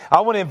I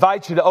want to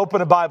invite you to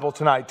open a Bible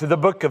tonight to the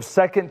book of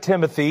 2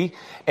 Timothy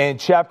and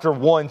chapter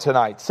 1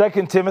 tonight.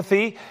 2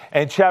 Timothy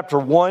and chapter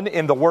 1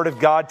 in the Word of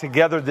God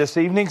together this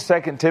evening.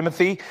 2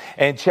 Timothy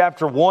and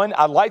chapter 1.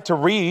 I'd like to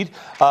read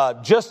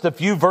just a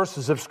few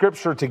verses of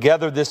Scripture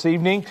together this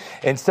evening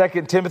in 2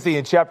 Timothy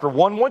and chapter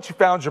 1. Once you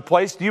found your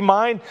place, do you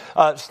mind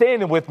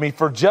standing with me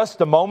for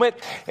just a moment?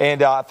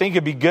 And I think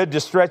it'd be good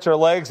to stretch our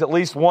legs at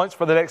least once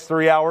for the next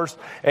 3 hours.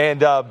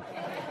 And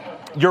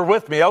you're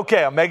with me.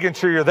 Okay, I'm making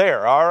sure you're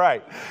there. All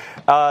right.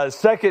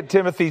 2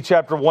 Timothy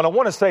chapter 1. I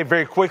want to say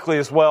very quickly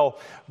as well,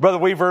 Brother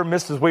Weaver,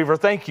 Mrs. Weaver,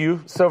 thank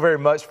you so very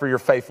much for your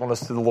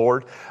faithfulness to the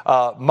Lord.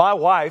 My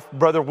wife,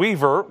 Brother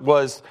Weaver,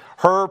 was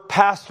her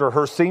pastor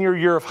her senior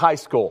year of high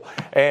school.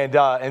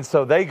 And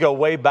so they go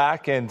way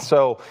back. And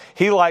so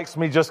he likes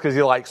me just because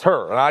he likes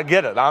her. And I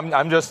get it.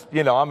 I'm just,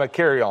 I'm a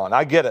carry-on.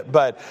 I get it.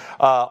 But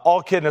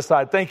all kidding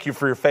aside, thank you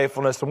for your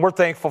faithfulness. And we're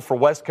thankful for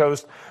West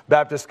Coast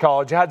Baptist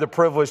College. I had the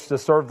privilege to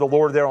serve the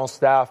Lord there on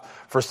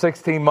staff for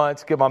 16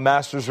 months, get my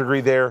master's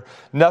degree there.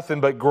 Nothing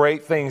but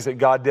great things that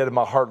God did in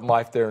my heart and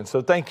life there. And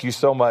so thank you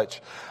so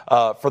much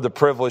for the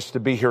privilege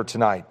to be here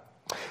tonight.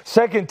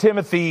 2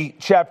 Timothy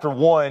chapter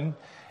 1,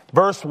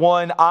 verse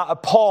 1,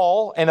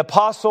 Paul, an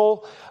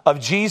apostle of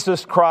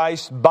Jesus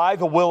Christ by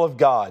the will of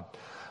God,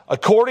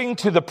 according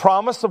to the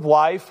promise of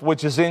life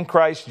which is in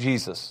Christ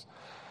Jesus.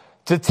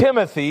 To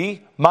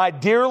Timothy, my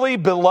dearly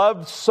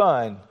beloved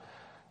son,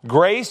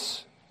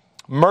 grace,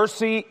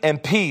 mercy,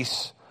 and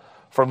peace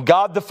from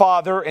God the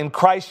Father and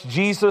Christ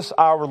Jesus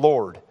our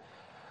Lord.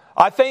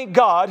 I thank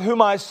God,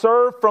 whom I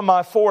serve from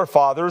my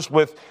forefathers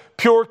with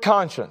pure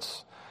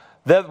conscience,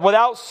 that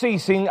without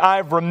ceasing I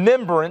have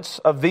remembrance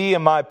of thee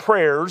in my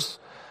prayers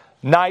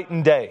night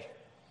and day,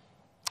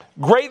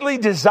 greatly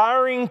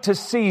desiring to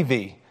see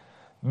thee,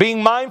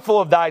 being mindful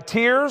of thy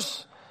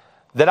tears,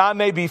 that I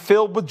may be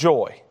filled with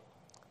joy.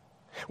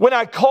 When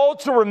I call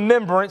to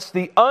remembrance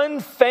the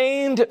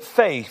unfeigned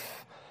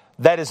faith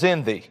that is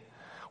in thee,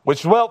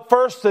 which dwelt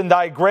first in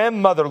thy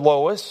grandmother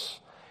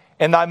Lois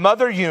and thy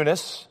mother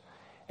Eunice,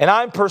 and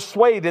I am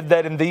persuaded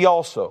that in thee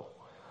also.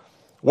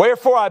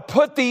 Wherefore I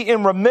put thee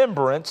in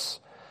remembrance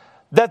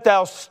that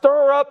thou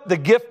stir up the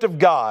gift of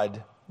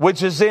God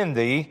which is in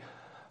thee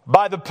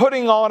by the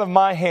putting on of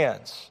my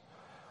hands.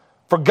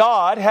 For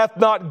God hath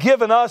not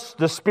given us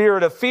the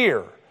spirit of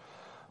fear,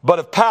 but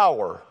of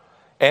power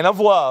and of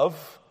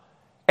love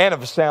and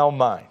of a sound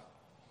mind.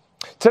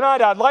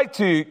 Tonight I'd like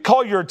to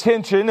call your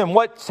attention, and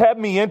what's had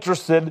me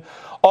interested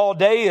all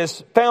day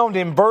is found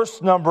in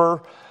verse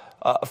number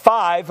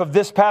 5 of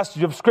this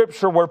passage of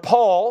Scripture, where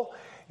Paul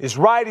is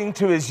writing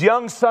to his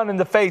young son in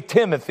the faith,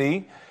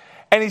 Timothy,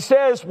 and he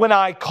says, when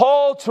I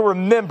call to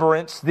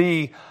remembrance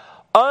the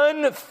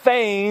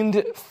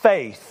unfeigned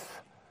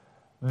faith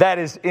that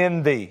is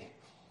in thee.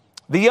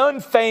 The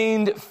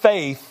unfeigned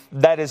faith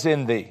that is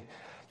in thee.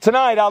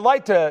 Tonight, I'd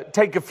like to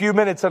take a few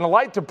minutes and I'd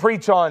like to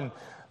preach on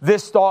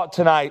this thought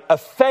tonight, a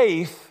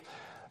faith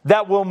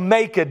that will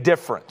make a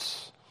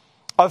difference.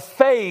 A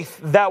faith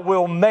that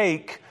will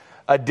make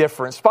a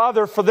difference.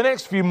 Father, for the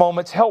next few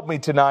moments, help me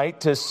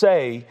tonight to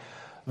say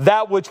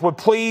that which would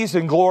please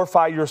and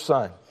glorify your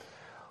Son.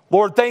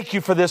 Lord, thank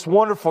you for this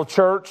wonderful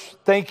church.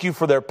 Thank you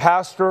for their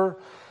pastor.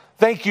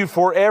 Thank you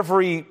for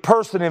every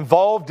person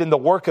involved in the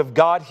work of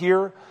God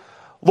here.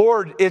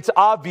 Lord, it's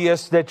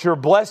obvious that your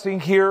blessing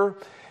here,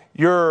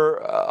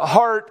 your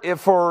heart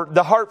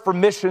for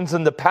missions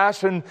and the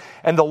passion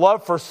and the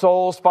love for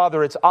souls,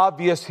 Father, it's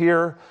obvious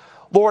here.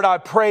 Lord, I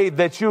pray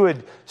that you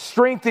would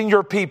strengthen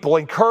your people,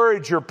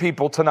 encourage your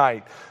people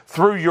tonight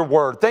through your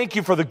word. Thank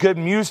you for the good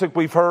music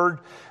we've heard,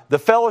 the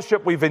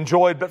fellowship we've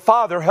enjoyed. But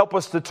Father, help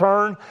us to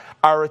turn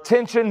our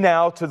attention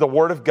now to the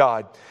word of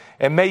God.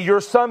 And may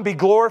your Son be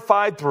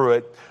glorified through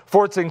it.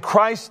 For it's in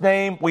Christ's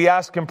name we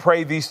ask and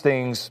pray these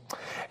things.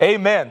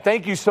 Amen.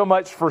 Thank you so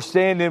much for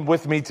standing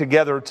with me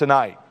together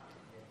tonight.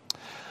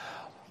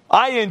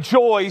 I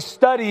enjoy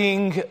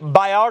studying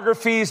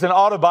biographies and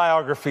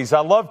autobiographies. I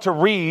love to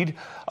read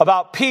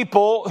about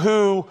people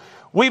who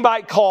we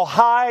might call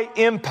high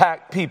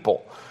impact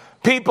people.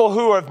 People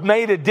who have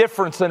made a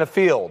difference in a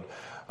field.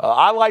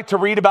 I like to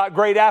read about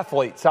great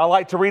athletes. I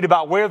like to read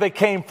about where they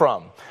came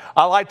from.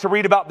 I like to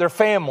read about their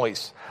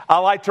families. I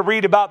like to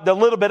read about the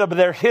little bit of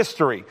their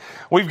history.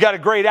 We've got a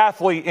great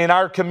athlete in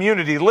our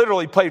community,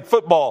 literally played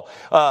football,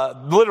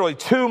 literally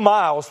 2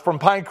 miles from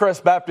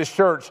Pinecrest Baptist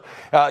Church.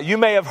 You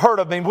may have heard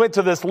of him. He went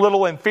to this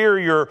little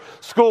inferior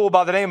school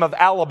by the name of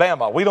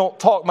Alabama. We don't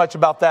talk much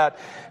about that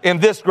in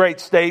this great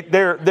state.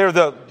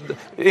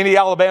 Any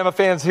Alabama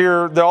fans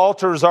here, the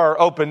altars are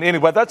open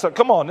anyway.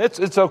 Come on,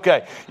 it's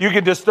okay. You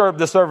can disturb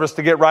the service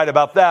to get right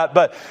about that.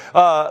 But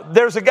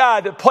there's a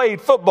guy that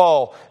played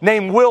football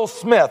named Will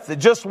Smith that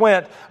just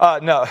went,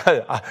 no,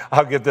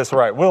 I'll get this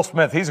right. Will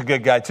Smith, he's a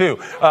good guy too.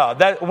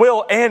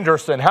 Will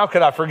Anderson, how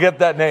could I forget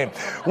that name?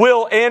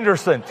 Will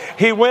Anderson,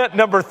 he went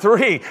number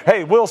 3.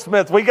 Hey, Will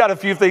Smith, we got a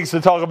few things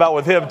to talk about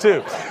with him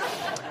too.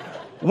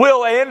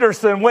 Will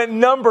Anderson went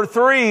number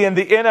 3 in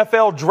the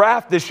NFL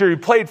draft this year. He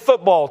played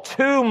football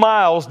 2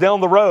 miles down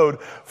the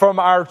road from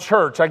our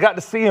church. I got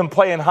to see him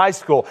play in high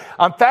school.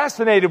 I'm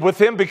fascinated with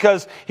him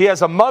because he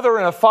has a mother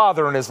and a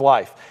father in his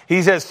life.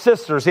 He has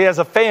sisters, he has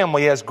a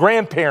family, he has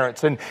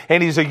grandparents, and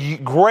he's a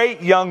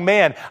great young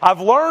man.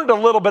 I've learned a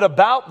little bit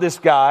about this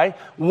guy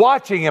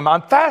watching him.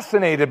 I'm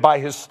fascinated by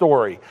his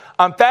story.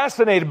 I'm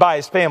fascinated by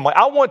his family.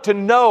 I want to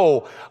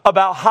know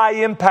about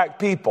high impact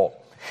people.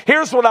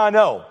 Here's what I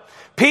know.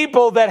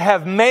 People that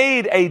have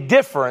made a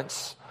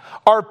difference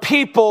are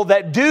people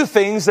that do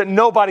things that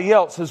nobody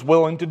else is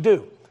willing to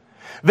do.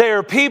 They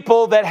are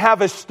people that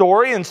have a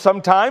story, and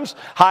sometimes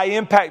high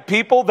impact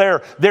people,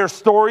 their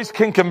stories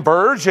can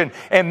converge, and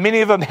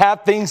many of them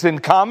have things in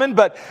common,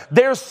 but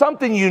there's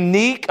something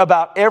unique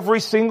about every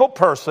single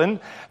person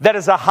that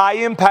is a high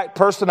impact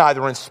person,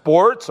 either in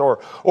sports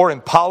or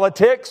in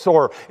politics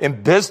or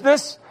in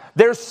business.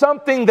 There's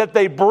something that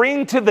they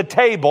bring to the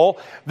table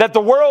that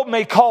the world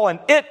may call an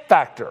it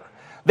factor.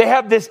 They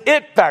have this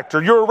it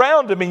factor. You're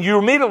around them and you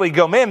immediately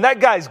go, man, that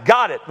guy's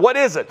got it. What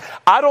is it?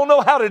 I don't know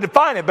how to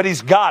define it, but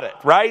he's got it,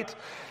 right?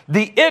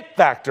 The it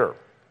factor.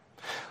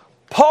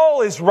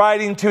 Paul is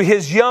writing to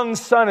his young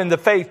son in the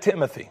faith,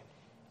 Timothy.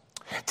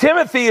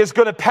 Timothy is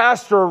going to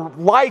pastor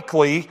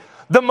likely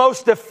the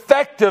most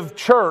effective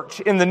church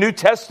in the New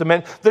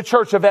Testament, the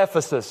church of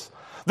Ephesus,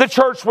 the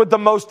church with the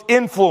most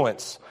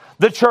influence,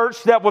 the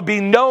church that would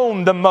be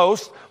known the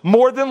most,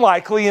 more than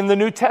likely, in the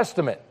New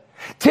Testament.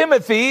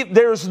 Timothy,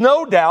 there's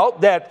no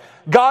doubt that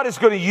God is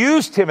going to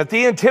use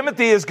Timothy, and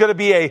Timothy is going to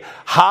be a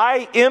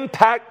high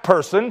impact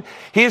person.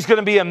 He's going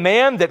to be a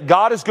man that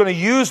God is going to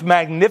use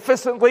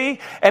magnificently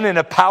and in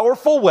a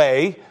powerful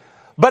way.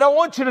 But I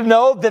want you to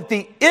know that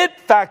the it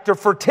factor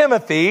for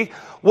Timothy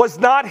was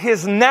not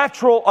his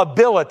natural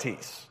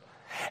abilities,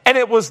 and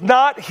it was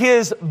not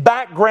his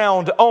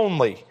background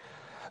only.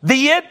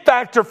 The it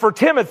factor for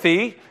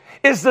Timothy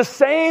is the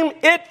same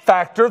it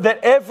factor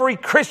that every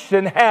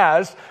Christian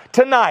has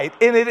tonight,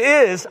 and it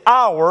is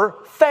our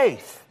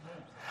faith.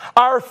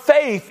 Our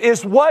faith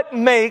is what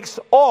makes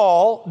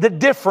all the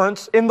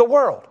difference in the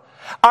world.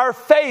 Our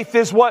faith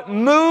is what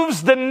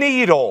moves the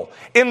needle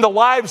in the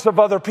lives of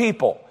other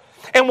people.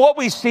 And what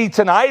we see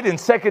tonight in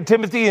 2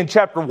 Timothy in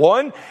chapter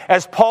 1,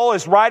 as Paul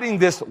is writing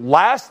this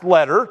last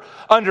letter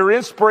under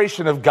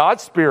inspiration of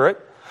God's Spirit,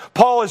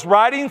 Paul is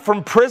writing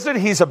from prison.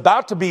 He's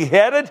about to be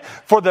headed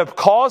for the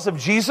cause of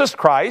Jesus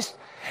Christ.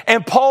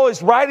 And Paul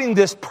is writing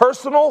this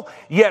personal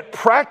yet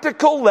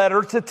practical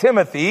letter to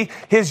Timothy,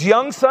 his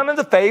young son in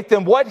the faith.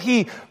 And what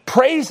he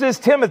praises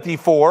Timothy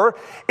for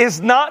is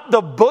not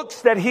the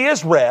books that he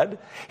has read.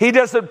 He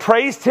doesn't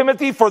praise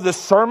Timothy for the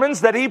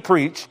sermons that he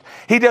preached.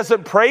 He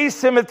doesn't praise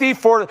Timothy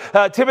for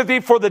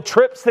the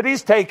trips that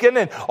he's taken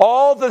and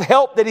all the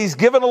help that he's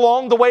given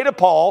along the way to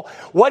Paul.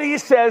 What he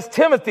says,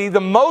 Timothy, the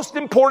most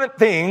important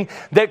thing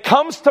that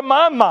comes to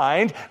my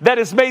mind that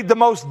has made the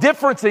most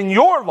difference in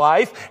your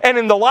life and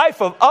in the life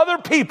of other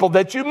people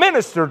that you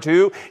minister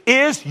to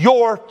is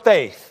your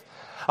faith.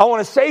 I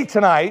want to say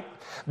tonight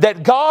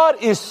that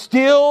God is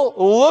still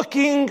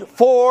looking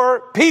for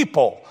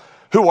people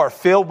who are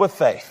filled with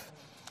faith,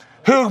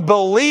 who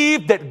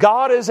believe that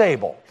God is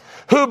able,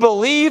 who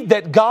believe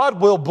that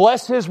God will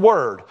bless His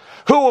word,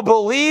 who will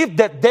believe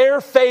that their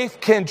faith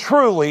can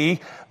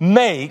truly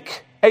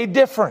make a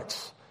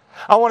difference.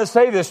 I want to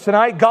say this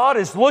tonight. God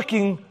is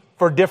looking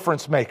for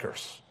difference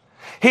makers.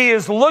 He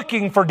is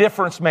looking for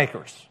difference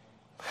makers.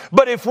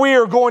 But if we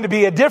are going to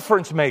be a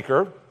difference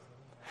maker,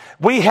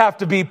 we have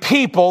to be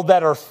people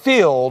that are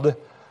filled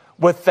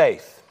with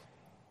faith.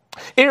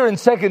 Here in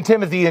 2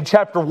 Timothy in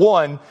chapter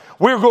 1,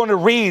 we're going to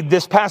read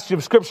this passage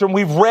of Scripture, and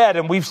we've read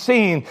and we've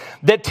seen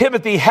that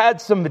Timothy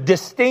had some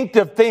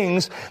distinctive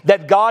things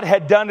that God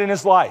had done in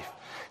his life.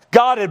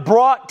 God had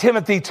brought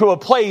Timothy to a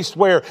place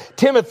where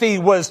Timothy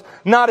was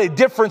not a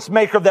difference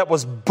maker that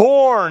was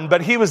born,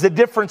 but he was a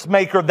difference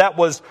maker that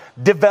was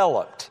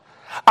developed.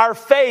 Our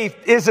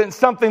faith isn't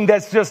something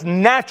that's just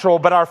natural,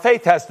 but our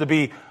faith has to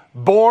be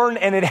born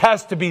and it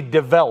has to be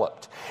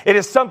developed. It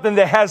is something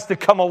that has to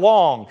come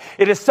along.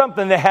 It is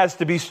something that has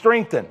to be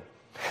strengthened.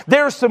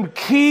 There are some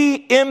key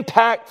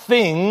impact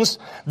things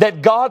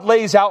that God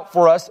lays out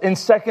for us in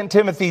 2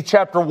 Timothy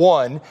chapter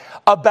 1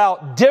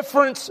 about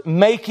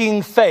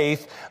difference-making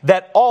faith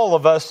that all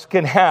of us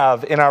can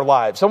have in our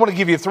lives. I want to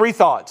give you 3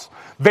 thoughts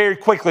very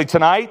quickly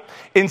tonight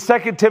in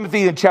 2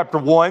 Timothy in chapter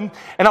 1.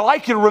 And I'd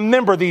like you to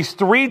remember these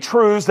 3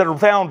 truths that are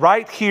found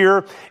right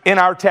here in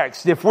our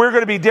text. If we're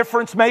going to be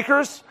difference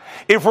makers,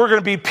 if we're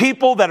going to be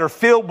people that are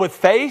filled with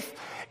faith,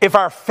 if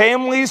our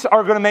families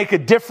are going to make a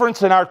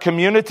difference in our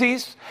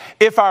communities,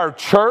 if our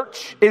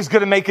church is going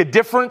to make a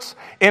difference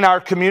in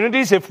our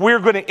communities, if we're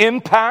going to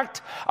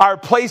impact our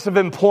place of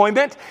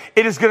employment,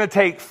 it is going to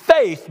take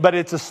faith, but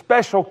it's a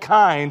special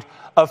kind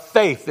of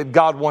faith that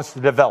God wants to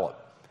develop.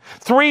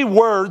 3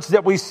 words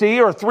that we see,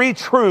 or 3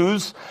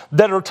 truths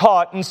that are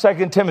taught in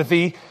 2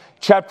 Timothy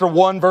chapter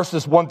 1,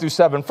 verses 1 through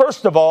 7.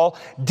 First of all,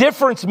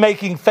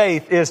 difference-making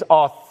faith is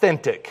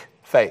authentic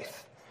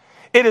faith.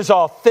 It is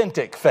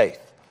authentic faith.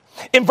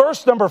 In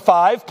verse number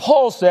 5,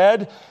 Paul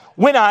said,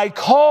 when I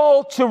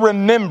call to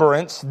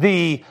remembrance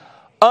the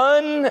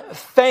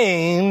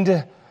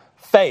unfeigned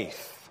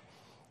faith.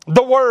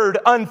 The word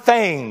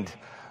unfeigned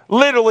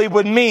literally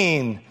would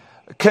mean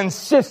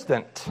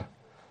consistent,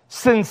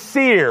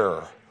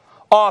 sincere,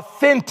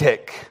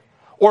 authentic,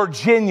 or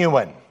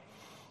genuine.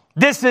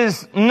 This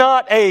is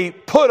not a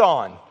put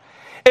on.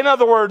 In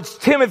other words,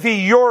 Timothy,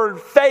 your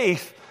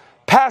faith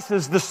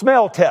passes the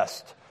smell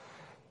test.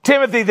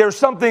 Timothy, there's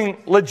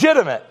something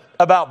legitimate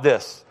about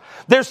this.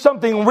 There's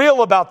something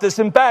real about this.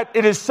 In fact,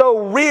 it is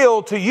so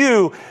real to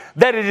you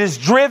that it has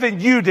driven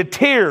you to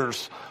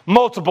tears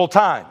multiple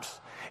times.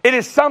 It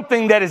is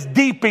something that is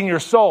deep in your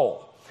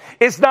soul.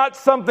 It's not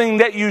something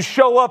that you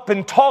show up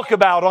and talk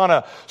about on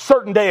a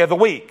certain day of the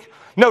week.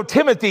 No,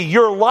 Timothy,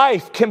 your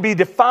life can be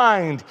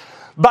defined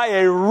by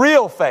a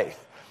real faith,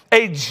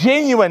 a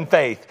genuine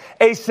faith,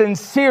 a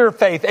sincere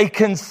faith, a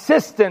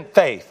consistent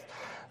faith.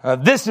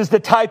 This is the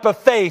type of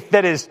faith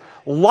that is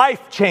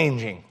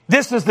life-changing.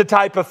 This is the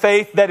type of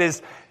faith that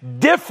is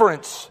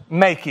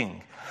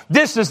difference-making.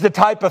 This is the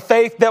type of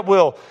faith that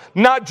will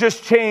not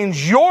just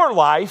change your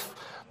life,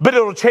 but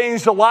it will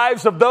change the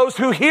lives of those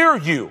who hear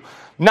you.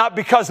 Not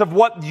because of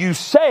what you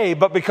say,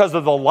 but because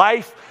of the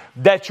life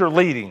that you're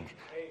leading.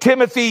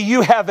 Timothy,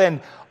 you have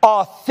an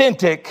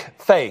authentic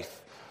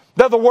faith.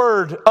 Now, the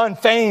word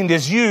unfeigned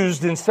is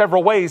used in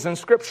several ways in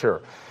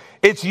Scripture.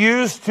 It's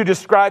used to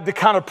describe the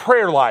kind of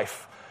prayer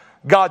life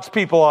God's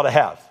people ought to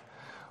have.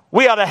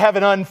 We ought to have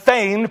an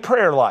unfeigned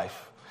prayer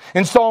life.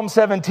 In Psalm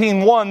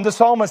 17:1, the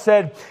psalmist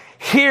said,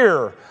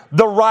 hear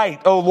the right,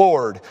 O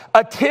Lord.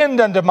 Attend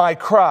unto my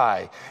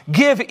cry.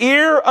 Give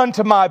ear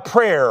unto my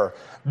prayer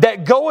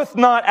that goeth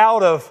not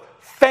out of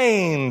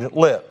feigned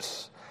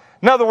lips.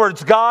 In other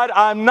words, God,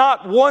 I'm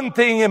not one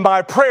thing in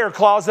my prayer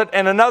closet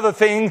and another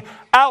thing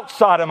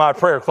outside of my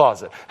prayer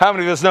closet. How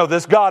many of us know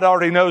this? God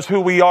already knows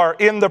who we are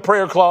in the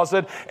prayer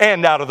closet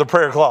and out of the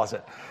prayer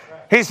closet.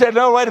 He said,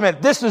 no, wait a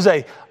minute. This is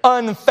a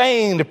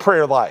unfeigned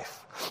prayer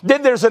life.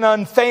 Then there's an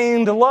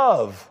unfeigned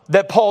love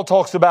that Paul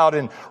talks about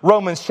in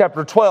Romans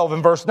chapter 12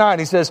 and verse 9.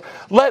 He says,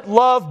 let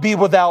love be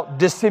without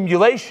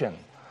dissimulation.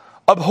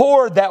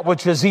 Abhor that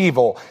which is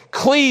evil.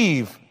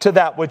 Cleave to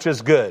that which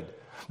is good.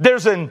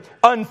 There's an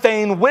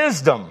unfeigned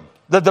wisdom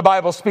that the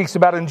Bible speaks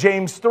about in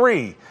James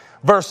 3,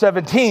 verse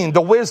 17.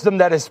 The wisdom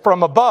that is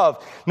from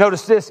above.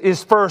 Notice this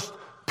is first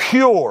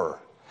pure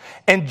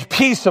and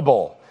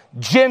peaceable,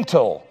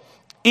 gentle,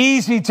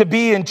 easy to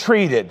be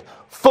entreated,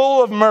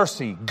 full of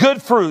mercy,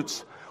 good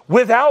fruits,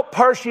 without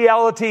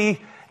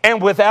partiality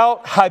and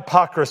without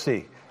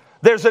hypocrisy.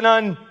 There's an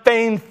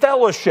unfeigned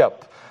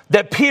fellowship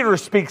that Peter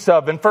speaks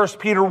of in 1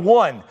 Peter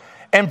 1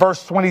 and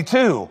verse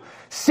 22.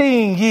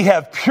 Seeing ye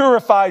have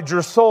purified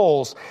your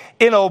souls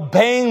in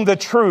obeying the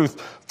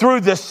truth through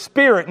the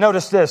Spirit,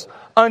 notice this,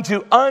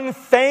 unto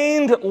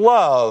unfeigned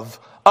love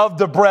of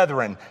the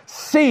brethren.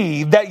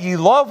 See that ye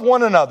love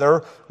one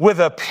another with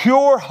a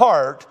pure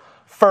heart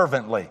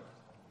fervently.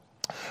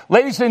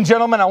 Ladies and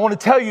gentlemen, I want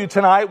to tell you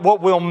tonight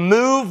what will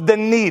move the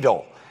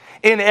needle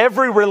in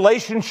every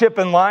relationship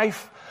in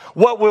life.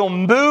 What will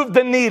move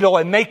the needle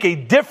and make a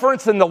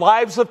difference in the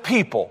lives of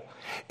people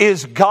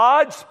is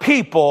God's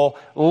people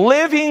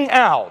living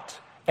out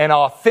an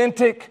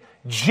authentic,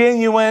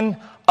 genuine,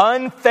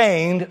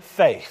 unfeigned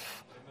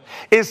faith.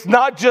 It's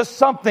not just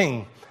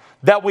something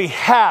that we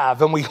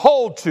have and we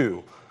hold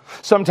to.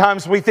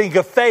 Sometimes we think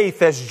of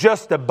faith as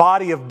just a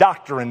body of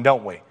doctrine,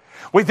 don't we?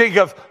 We think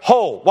of,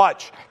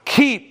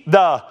 keep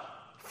the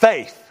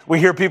faith. We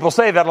hear people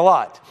say that a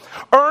lot.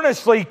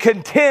 Earnestly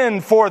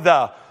contend for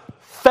the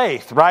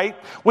faith, right?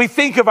 We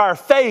think of our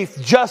faith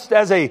just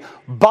as a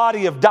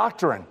body of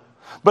doctrine.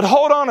 But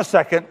hold on a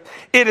second.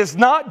 It is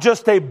not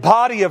just a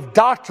body of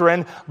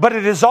doctrine, but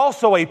it is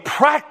also a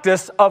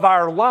practice of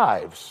our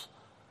lives.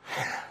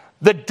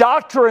 The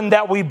doctrine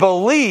that we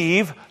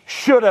believe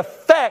should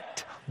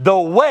affect the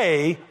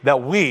way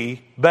that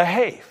we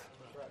behave.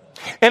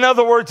 In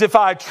other words, if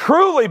I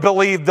truly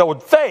believe the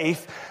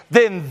faith,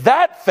 then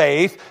that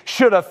faith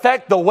should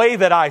affect the way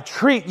that I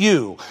treat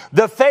you.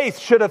 The faith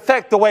should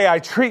affect the way I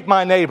treat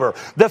my neighbor.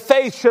 The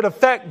faith should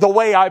affect the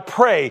way I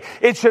pray.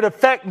 It should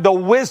affect the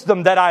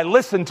wisdom that I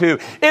listen to.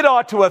 It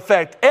ought to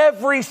affect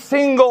every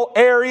single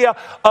area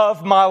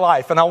of my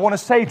life. And I want to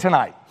say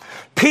tonight,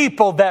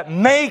 people that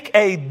make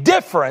a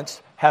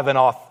difference have an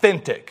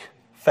authentic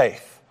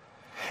faith.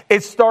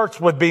 It starts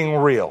with being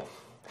real.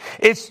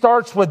 It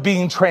starts with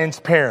being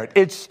transparent.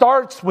 It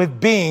starts with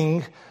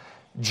being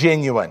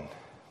genuine.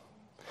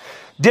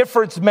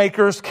 Difference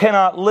makers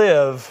cannot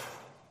live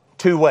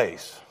two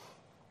ways.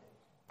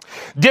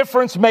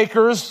 Difference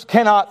makers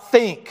cannot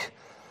think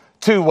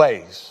two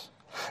ways.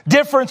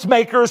 Difference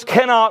makers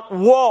cannot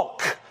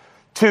walk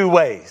two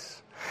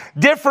ways.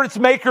 Difference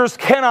makers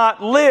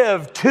cannot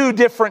live two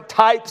different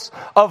types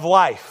of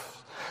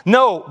life.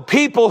 No,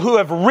 people who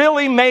have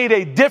really made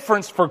a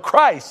difference for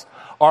Christ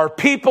are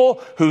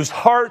people whose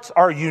hearts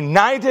are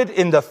united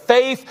in the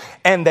faith,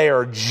 and they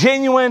are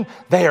genuine,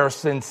 they are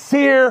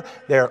sincere,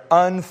 they're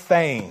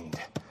unfeigned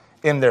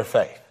in their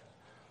faith.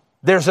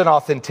 There's an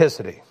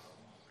authenticity.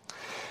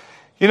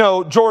 You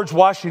know, George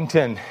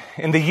Washington,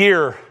 in the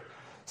year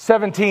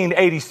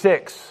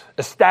 1786,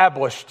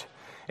 established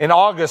in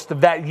August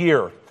of that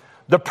year,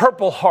 the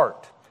Purple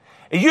Heart.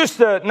 It used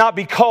to not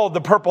be called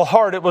the Purple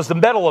Heart, it was the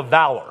Medal of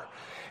Valor.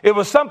 It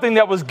was something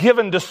that was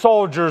given to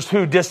soldiers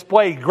who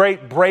displayed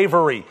great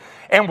bravery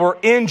and were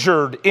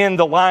injured in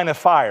the line of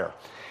fire.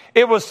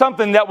 It was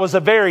something that was a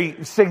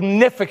very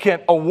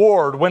significant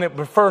award when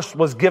it first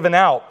was given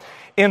out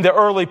in the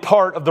early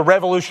part of the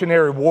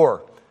Revolutionary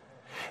War.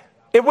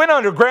 It went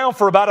underground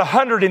for about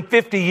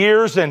 150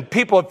 years and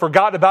people had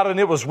forgotten about it, and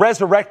it was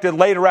resurrected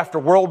later after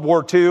World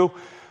War II.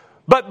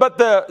 But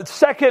the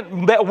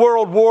Second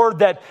World War,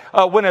 that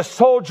when a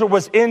soldier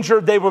was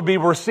injured, they would be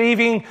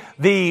receiving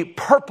the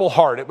Purple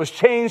Heart. It was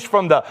changed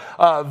from the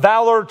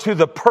Valor to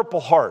the Purple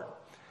Heart.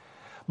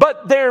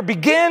 But there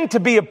began to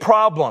be a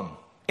problem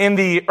in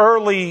the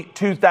early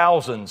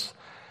 2000s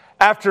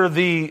after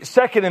the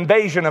second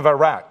invasion of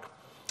Iraq.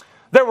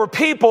 There were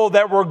people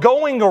that were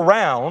going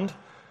around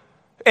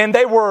and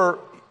they were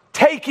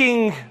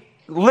taking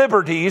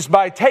liberties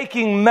by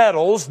taking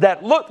medals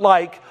that looked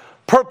like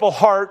Purple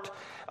Heart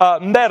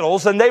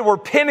medals, and they were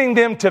pinning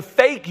them to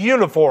fake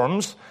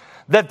uniforms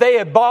that they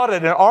had bought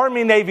at an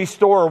Army, Navy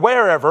store or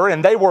wherever,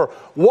 and they were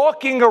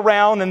walking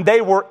around and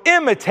they were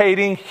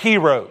imitating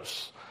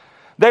heroes.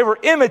 They were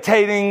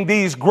imitating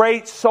these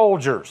great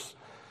soldiers.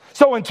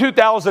 So in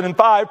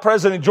 2005,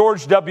 President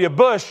George W.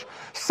 Bush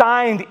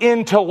signed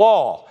into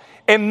law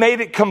and made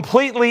it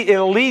completely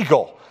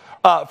illegal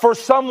for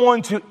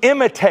someone to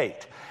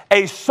imitate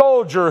a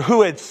soldier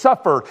who had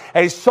suffered,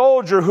 a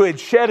soldier who had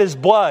shed his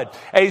blood,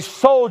 a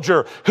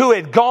soldier who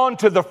had gone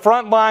to the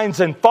front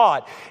lines and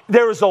fought.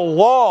 There is a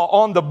law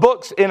on the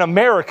books in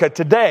America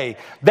today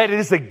that it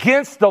is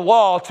against the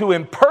law to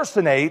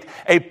impersonate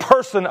a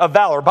person of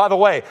valor. By the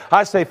way,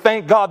 I say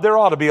thank God there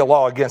ought to be a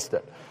law against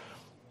it.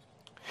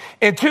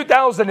 In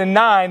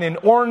 2009 in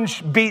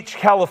Orange Beach,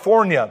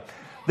 California,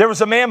 there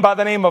was a man by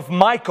the name of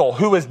Michael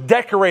who was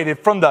decorated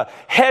from the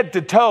head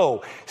to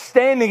toe,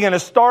 standing in a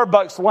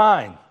Starbucks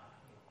line.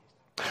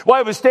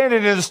 While he was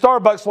standing in the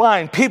Starbucks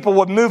line, people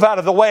would move out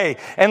of the way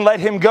and let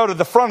him go to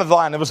the front of the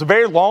line. It was a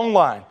very long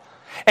line.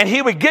 And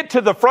he would get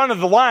to the front of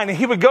the line and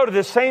he would go to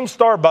this same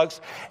Starbucks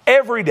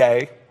every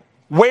day,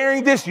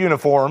 wearing this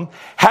uniform,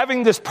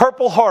 having this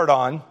Purple Heart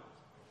on.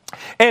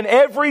 And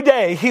every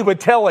day he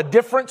would tell a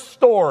different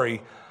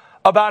story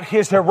about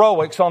his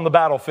heroics on the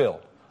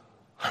battlefield.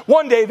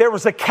 One day there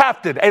was a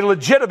captain, a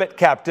legitimate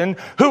captain,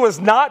 who was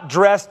not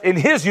dressed in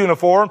his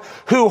uniform,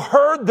 who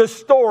heard the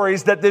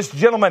stories that this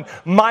gentleman,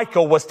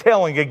 Michael, was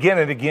telling again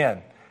and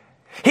again.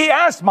 He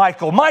asked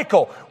Michael,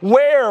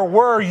 where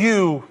were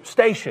you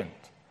stationed?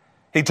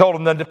 He told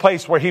him the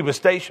place where he was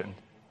stationed.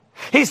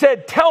 He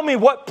said, tell me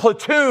what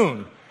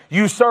platoon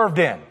you served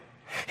in.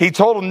 He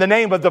told him the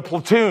name of the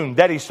platoon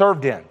that he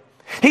served in.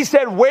 He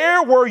said,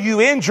 where were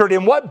you injured?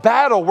 In what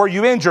battle were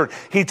you injured?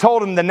 He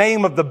told him the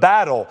name of the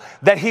battle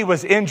that he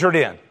was injured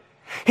in.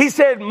 He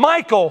said,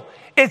 Michael,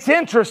 it's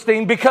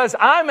interesting because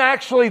I'm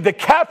actually the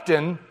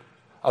captain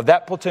of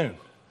that platoon.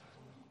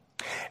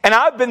 And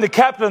I've been the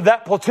captain of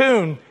that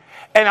platoon,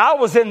 and I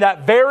was in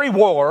that very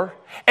war,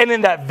 and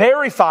in that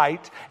very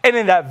fight, and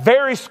in that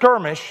very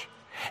skirmish.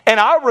 And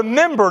I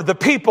remember the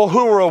people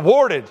who were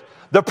awarded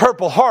the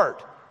Purple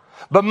Heart.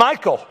 But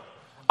Michael,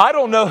 I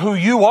don't know who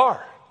you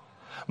are.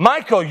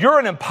 Michael, you're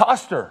an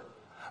imposter.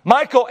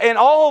 Michael, and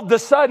all of a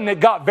sudden it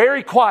got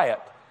very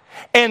quiet.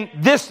 And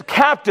this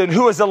captain,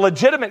 who is a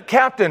legitimate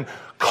captain,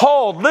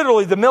 called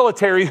literally the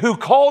military, who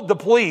called the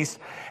police.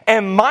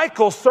 And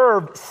Michael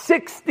served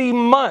 60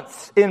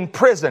 months in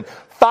prison,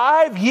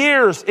 5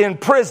 years in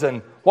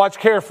prison, watch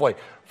carefully,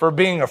 for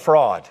being a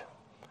fraud,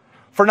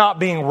 for not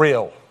being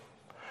real,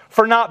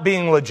 for not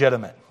being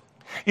legitimate.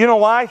 You know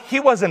why?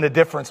 He wasn't a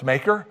difference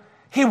maker.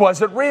 He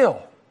wasn't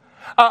real.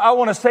 I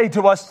want to say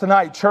to us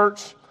tonight,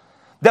 church,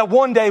 that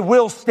one day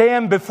we'll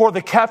stand before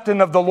the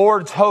captain of the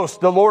Lord's host,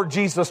 the Lord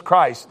Jesus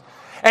Christ,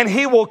 and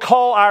he will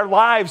call our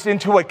lives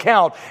into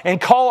account and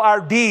call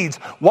our deeds.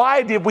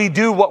 Why did we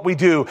do what we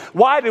do?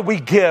 Why did we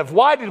give?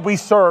 Why did we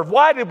serve?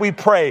 Why did we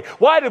pray?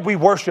 Why did we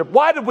worship?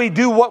 Why did we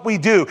do what we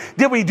do?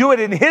 Did we do it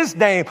in his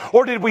name,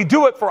 or did we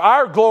do it for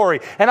our glory?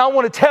 And I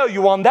want to tell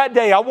you, on that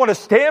day, I want to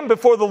stand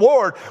before the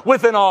Lord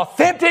with an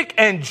authentic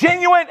and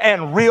genuine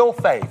and real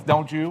faith,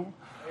 don't you?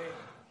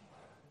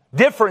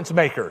 Difference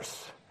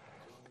makers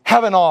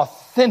have an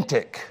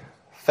authentic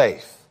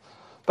faith.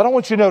 But I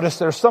want you to notice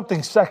there's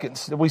something second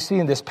that we see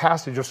in this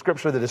passage of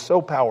Scripture that is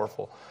so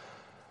powerful.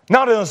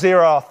 Not only is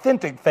there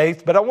authentic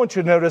faith, but I want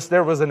you to notice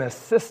there was an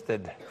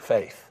assisted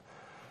faith.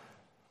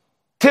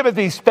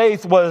 Timothy's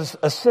faith was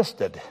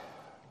assisted.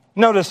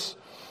 Notice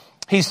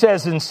he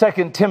says in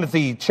 2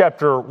 Timothy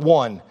chapter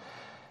 1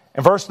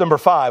 and verse number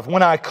 5,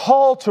 when I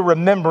call to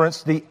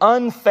remembrance the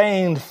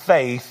unfeigned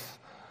faith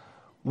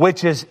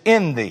which is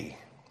in thee,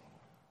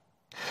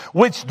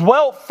 which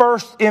dwelt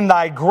first in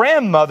thy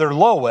grandmother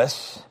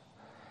Lois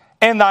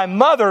and thy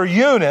mother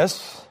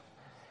Eunice,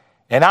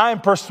 and I am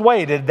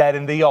persuaded that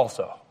in thee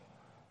also.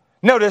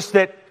 Notice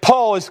that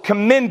Paul is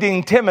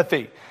commending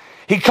Timothy.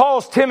 He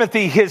calls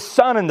Timothy his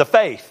son in the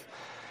faith.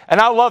 And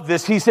I love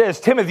this. He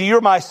says, Timothy,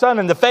 you're my son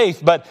in the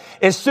faith. But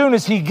as soon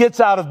as he gets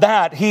out of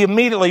that, he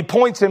immediately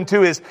points him to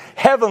his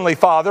heavenly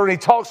Father, and he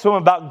talks to him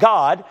about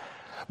God.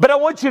 But I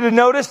want you to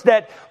notice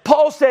that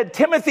Paul said,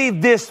 Timothy,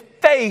 this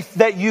faith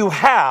that you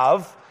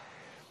have,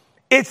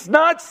 it's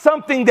not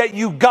something that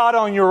you got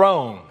on your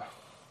own.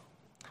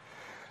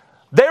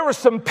 There were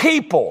some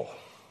people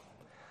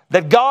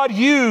that God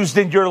used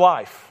in your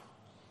life.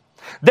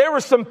 There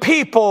were some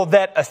people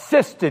that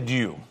assisted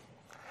you.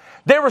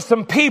 There were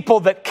some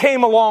people that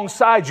came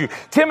alongside you.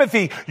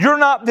 Timothy, you're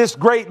not this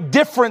great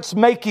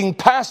difference-making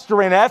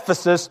pastor in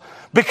Ephesus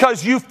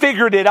because you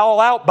figured it all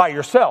out by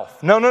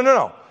yourself.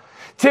 No.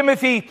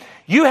 Timothy,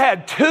 you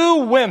had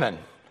two women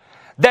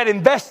that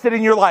invested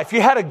in your life.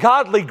 You had a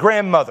godly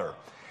grandmother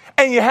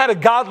and you had a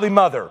godly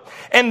mother.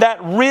 And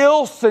that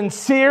real,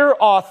 sincere,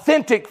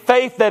 authentic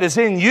faith that is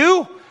in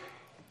you,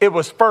 it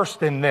was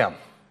first in them.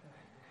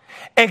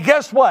 And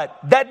guess what?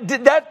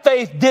 That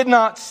faith did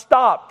not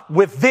stop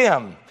with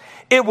them.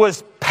 It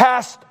was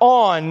passed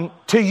on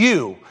to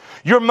you.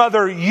 Your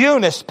mother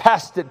Eunice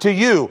passed it to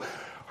you.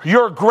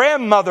 Your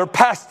grandmother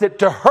passed it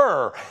to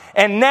her.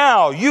 And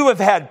now you have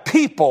had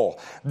people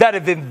that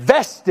have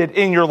invested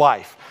in your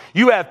life.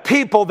 You have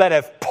people that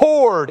have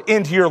poured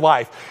into your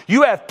life.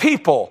 You have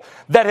people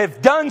that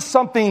have done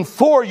something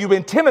for you.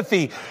 And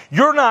Timothy,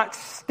 you're not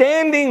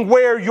standing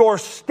where you're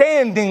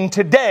standing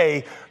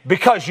today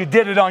because you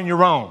did it on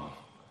your own.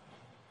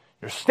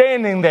 You're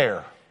standing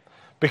there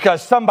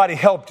because somebody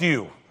helped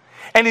you.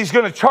 And he's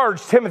going to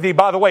charge Timothy,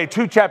 by the way,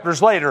 2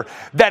 chapters later,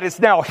 that it's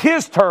now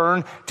his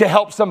turn to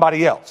help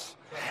somebody else.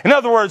 In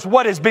other words,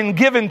 what has been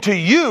given to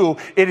you,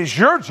 it is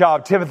your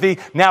job, Timothy,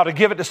 now to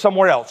give it to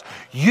somewhere else.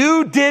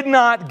 You did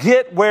not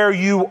get where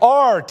you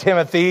are,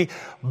 Timothy,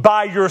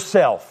 by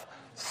yourself.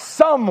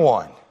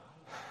 Someone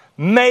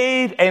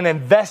made an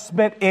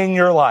investment in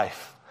your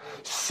life.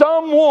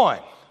 Someone,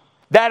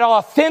 that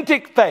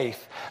authentic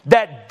faith,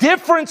 that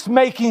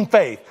difference-making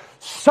faith,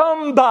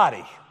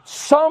 somebody,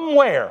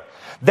 somewhere.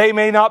 They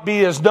may not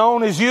be as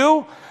known as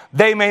you.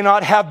 They may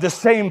not have the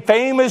same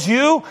fame as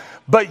you,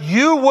 but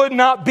you would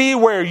not be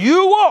where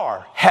you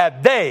are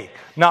had they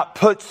not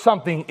put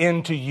something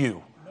into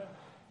you.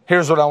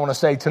 Here's what I want to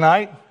say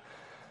tonight.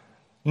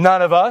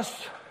 None of us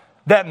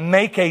that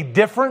make a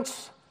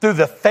difference through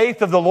the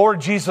faith of the Lord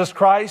Jesus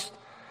Christ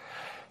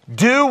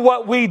do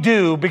what we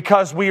do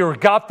because we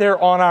got there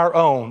on our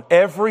own.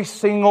 Every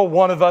single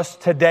one of us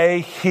today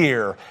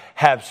here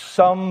have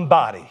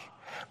somebody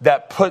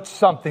that put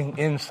something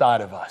inside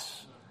of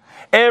us.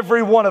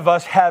 Every one of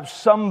us have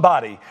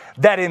somebody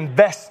that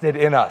invested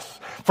in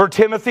us. For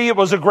Timothy, it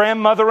was a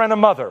grandmother and a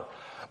mother.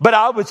 But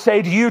I would say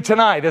to you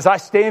tonight, as I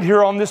stand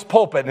here on this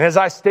pulpit, and as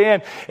I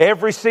stand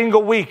every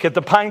single week at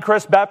the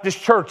Pinecrest Baptist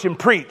Church and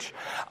preach,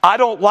 I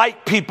don't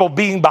like people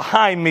being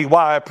behind me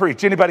while I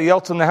preach. Anybody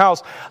else in the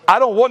house? I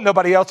don't want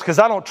nobody else because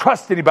I don't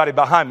trust anybody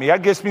behind me.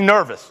 That gets me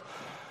nervous.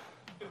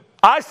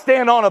 I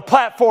stand on a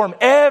platform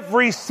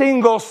every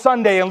single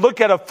Sunday and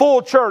look at a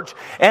full church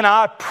and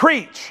I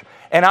preach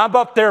and I'm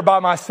up there by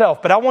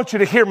myself. But I want you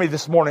to hear me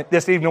this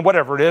evening,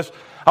 whatever it is.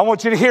 I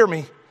want you to hear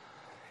me.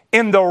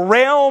 In the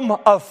realm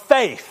of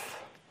faith,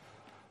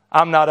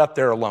 I'm not up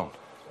there alone.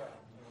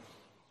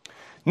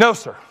 No,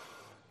 sir.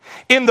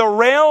 In the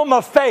realm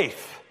of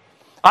faith,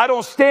 I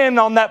don't stand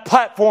on that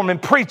platform and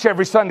preach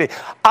every Sunday.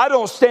 I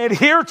don't stand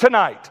here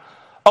tonight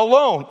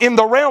alone in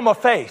the realm of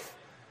faith.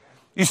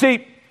 You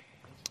see,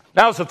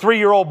 when I was a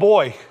 3-year-old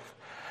boy,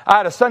 I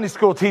had a Sunday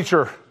school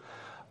teacher,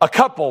 a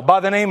couple by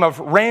the name of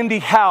Randy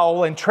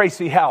Howell and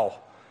Tracy Howell.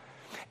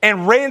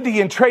 And Randy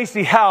and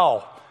Tracy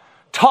Howell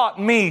taught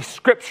me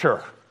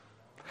Scripture.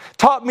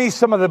 Taught me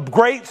some of the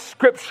great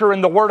Scripture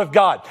in the Word of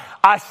God.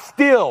 I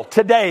still,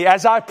 today,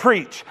 as I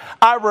preach,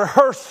 I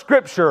rehearse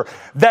Scripture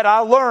that I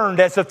learned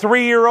as a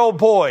 3-year-old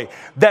boy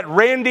that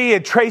Randy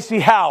and Tracy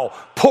Howell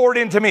poured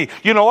into me.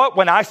 You know what?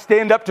 When I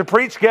stand up to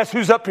preach, guess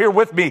who's up here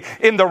with me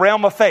in the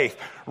realm of faith?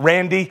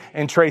 Randy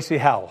and Tracy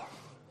Howell.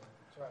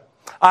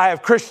 I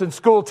have Christian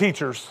school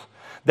teachers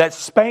that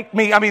spank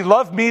me,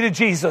 love me to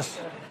Jesus.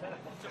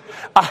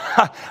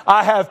 I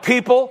have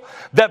people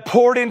that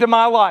poured into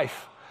my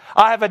life.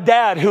 I have a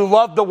dad who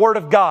loved the Word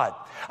of God.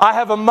 I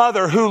have a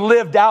mother who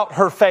lived out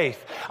her faith.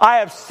 I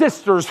have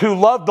sisters who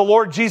love the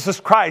Lord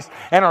Jesus Christ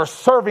and are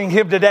serving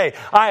Him today.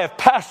 I have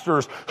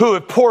pastors who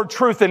have poured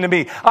truth into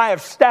me. I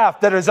have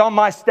staff that is on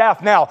my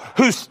staff now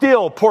who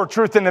still pour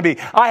truth into me.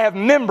 I have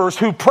members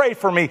who pray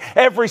for me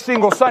every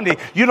single Sunday.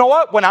 You know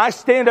what? When I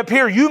stand up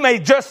here, you may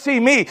just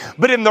see me,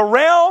 but in the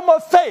realm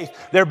of faith,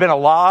 there have been a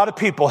lot of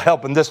people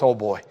helping this old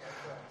boy.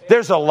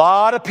 There's a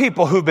lot of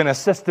people who've been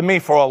assisting me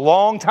for a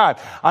long time.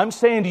 I'm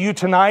saying to you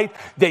tonight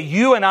that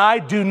you and I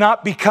do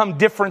not become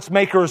difference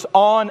makers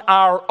on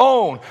our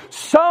own.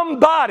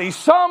 Somebody,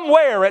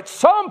 somewhere, at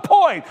some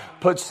point,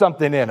 put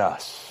something in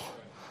us.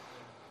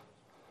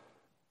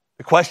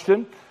 The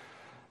question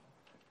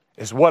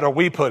is, what are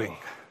we putting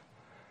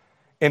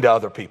into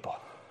other people?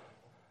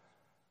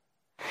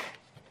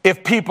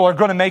 If people are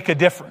going to make a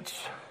difference,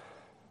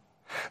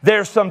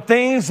 There's some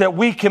things that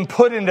we can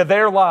put into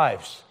their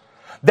lives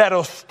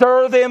that'll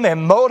stir them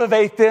and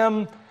motivate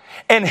them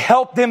and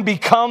help them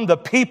become the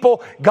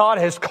people God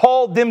has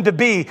called them to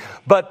be.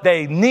 But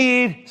they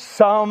need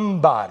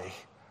somebody.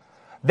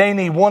 They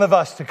need one of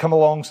us to come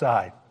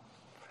alongside.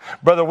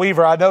 Brother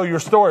Weaver, I know your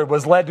story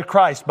was led to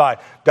Christ by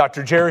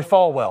Dr. Jerry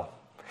Falwell.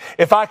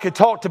 If I could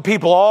talk to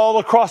people all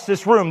across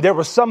this room, there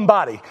was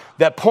somebody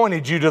that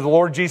pointed you to the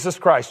Lord Jesus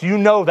Christ. You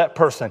know that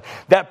person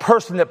that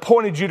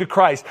pointed you to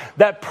Christ,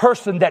 that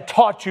person that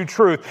taught you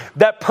truth,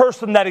 that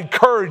person that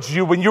encouraged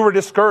you when you were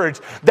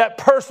discouraged, that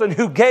person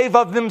who gave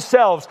of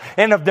themselves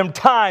and of them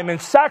time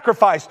and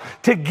sacrifice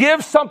to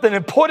give something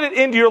and put it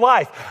into your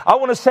life. I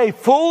want to say,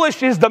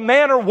 foolish is the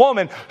man or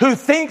woman who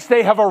thinks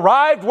they have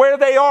arrived where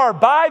they are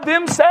by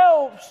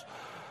themselves.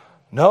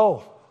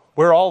 No,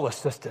 we're all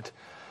assisted.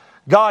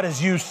 God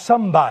has used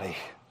somebody,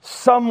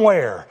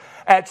 somewhere,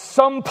 at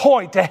some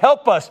point to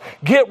help us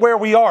get where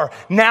we are.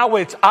 Now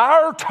it's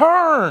our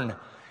turn,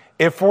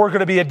 if we're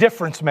going to be a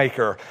difference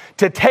maker,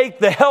 to take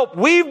the help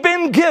we've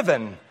been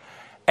given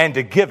and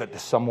to give it to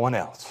someone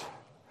else.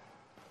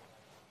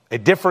 A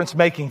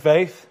difference-making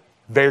faith,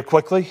 very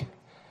quickly,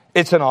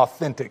 it's an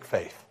authentic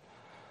faith.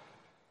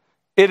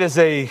 It is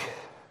a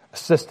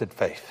assisted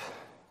faith.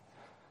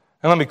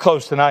 And let me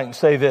close tonight and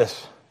say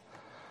this,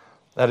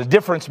 that a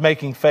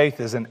difference-making faith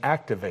is an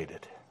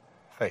activated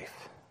faith.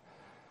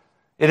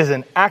 It is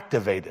an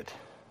activated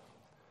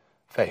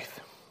faith.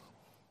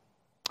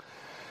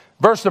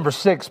 Verse number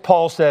 6,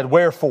 Paul said,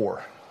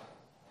 "Wherefore,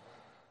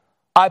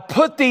 I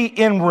put thee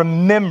in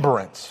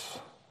remembrance,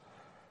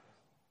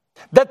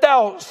 that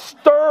thou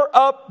stir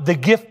up the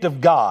gift of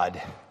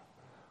God,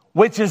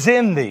 which is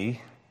in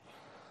thee,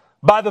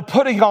 by the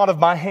putting on of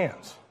my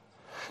hands."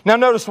 Now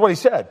notice what he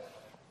said.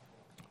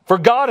 "For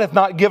God hath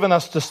not given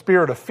us the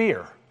spirit of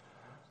fear,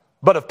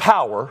 but of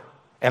power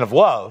and of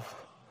love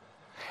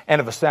and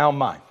of a sound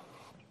mind."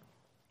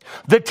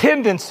 The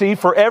tendency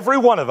for every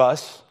one of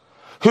us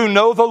who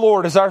know the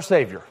Lord as our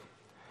Savior,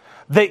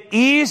 the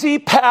easy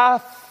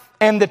path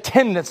and the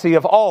tendency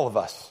of all of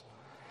us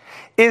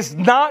is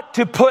not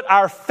to put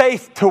our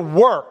faith to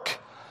work,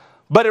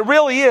 but it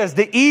really is,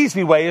 the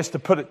easy way is to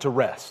put it to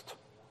rest.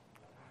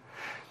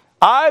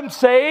 I'm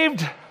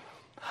saved.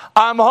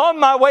 I'm on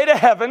my way to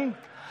heaven.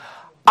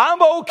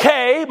 I'm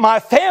okay. My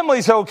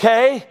family's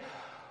okay.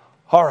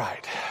 All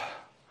right,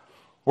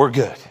 we're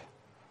good.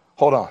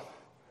 Hold on.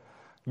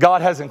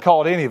 God hasn't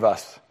called any of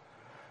us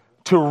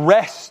to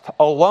rest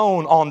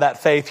alone on that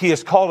faith. He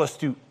has called us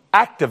to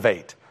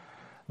activate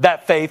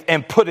that faith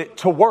and put it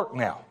to work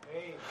now.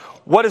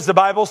 What does the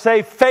Bible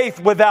say? Faith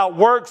without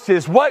works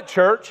is what,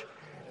 church?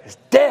 It's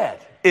dead.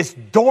 It's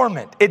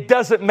dormant. It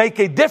doesn't make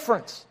a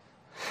difference.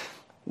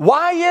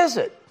 Why is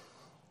it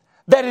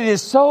that it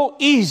is so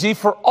easy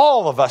for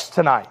all of us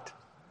tonight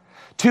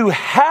to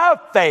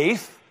have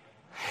faith?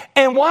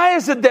 And why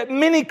is it that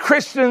many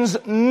Christians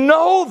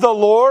know the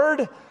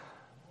Lord,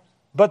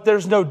 but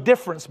there's no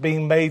difference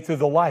being made through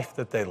the life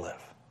that they live?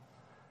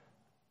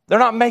 They're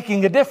not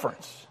making a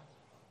difference.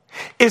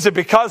 Is it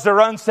because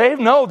they're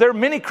unsaved? No, there are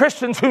many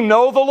Christians who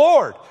know the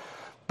Lord,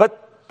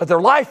 but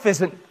their life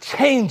isn't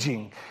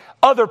changing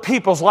other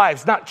people's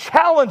lives, not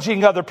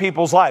challenging other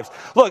people's lives.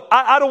 Look,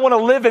 I don't want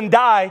to live and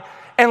die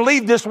and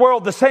leave this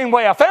world the same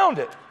way I found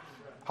it.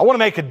 I want to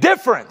make a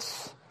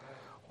difference.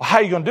 Well, how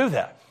are you going to do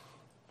that?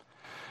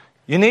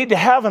 You need to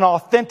have an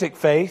authentic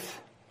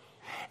faith,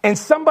 and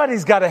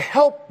somebody's got to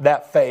help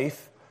that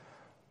faith.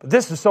 But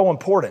this is so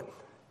important.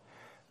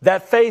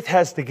 That faith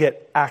has to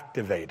get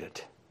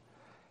activated,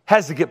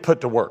 has to get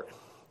put to work.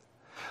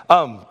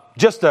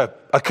 Just a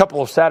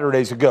couple of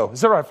Saturdays ago,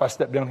 is that right if I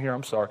step down here?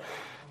 I'm sorry.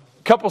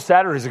 A couple of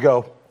Saturdays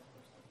ago,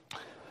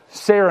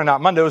 Sarah and I,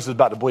 my nose is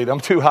about to bleed. I'm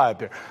too high up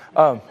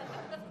there.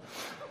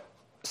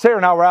 Sarah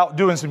and I were out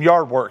doing some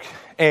yard work,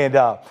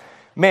 and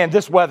man,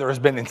 this weather has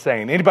been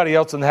insane. Anybody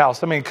else in the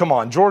house? I mean, come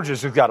on.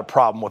 Georgia's got a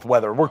problem with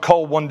weather. We're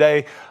cold one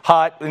day,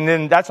 hot, and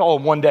then that's all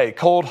in one day.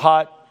 Cold,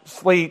 hot,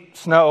 sleet,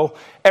 snow,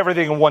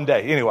 everything in one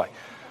day. Anyway,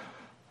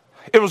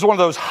 it was one of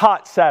those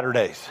hot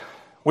Saturdays.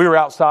 We were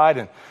outside,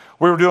 and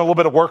we were doing a little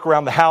bit of work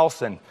around the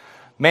house, and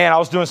man, I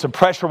was doing some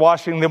pressure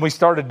washing. Then we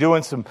started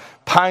doing some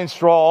pine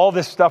straw, all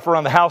this stuff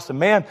around the house. And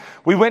man,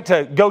 we went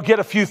to go get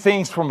a few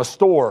things from a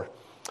store.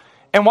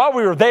 And while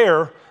we were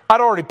there, I'd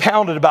already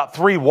pounded about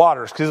 3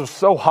 waters because it was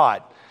so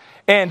hot.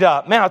 And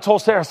man, I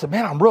told Sarah, I said,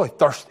 man, I'm really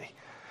thirsty.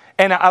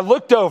 And I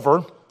looked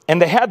over,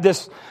 and they had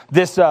this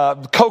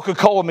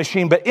Coca-Cola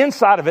machine, but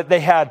inside of it, they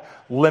had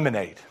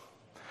lemonade.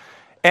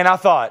 And I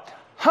thought,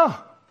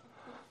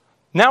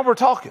 now we're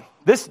talking.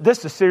 This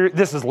is serious.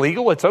 This is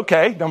legal. It's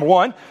okay, number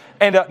one.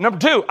 And number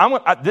two,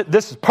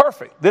 this is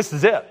perfect. This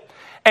is it.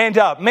 And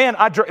man,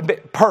 I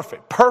drank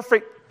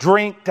perfect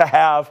drink to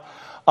have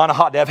on a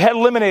hot day. I've had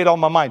lemonade on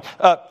my mind.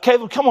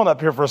 Caleb, come on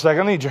up here for a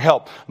second. I need your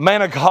help.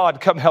 Man of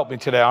God, come help me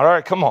today. All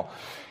right, come on.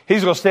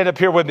 He's going to stand up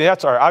here with me.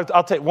 That's all right.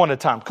 I'll take one at a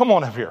time. Come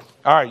on up here.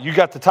 All right, you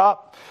got the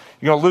top.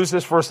 You're going to lose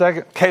this for a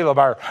second. Caleb,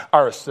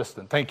 our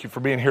assistant, thank you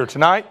for being here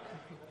tonight.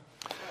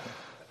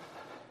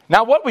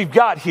 Now, what we've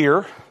got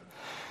here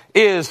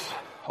is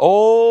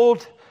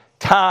old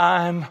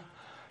time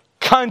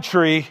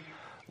country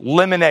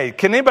lemonade.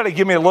 Can anybody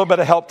give me a little bit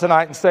of help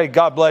tonight and say,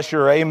 God bless you,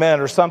 or amen,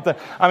 or something?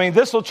 I mean,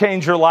 this will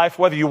change your life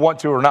whether you want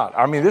to or not.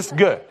 I mean, this is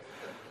good.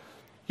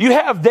 You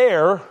have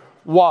there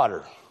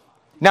water.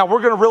 Now,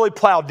 we're going to really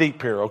plow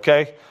deep here,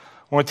 okay?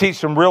 We're going to teach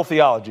some real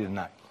theology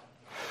tonight.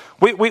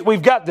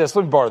 We've got this.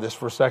 Let me borrow this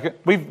for a second.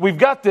 We've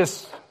got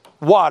this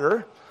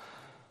water,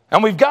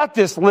 and we've got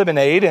this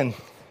lemonade, and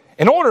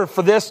in order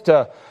for this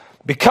to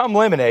become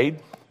lemonade,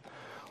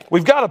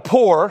 we've got to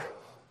pour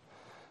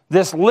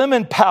this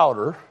lemon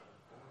powder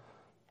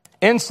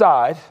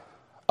inside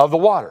of the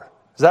water.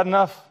 Is that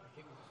enough?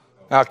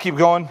 Now, keep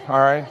going. All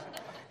right.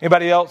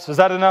 Anybody else? Is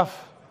that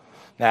enough?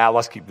 Nah,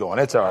 let's keep going.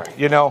 It's all right.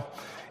 You know,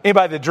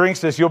 anybody that drinks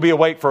this, you'll be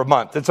awake for a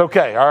month. It's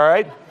okay. All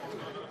right.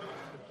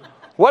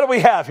 What do we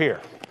have here?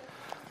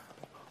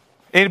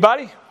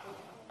 Anybody?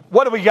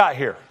 What do we got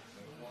here?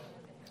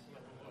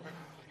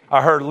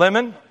 I heard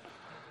lemon.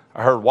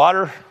 I heard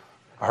water.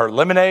 I heard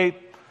lemonade.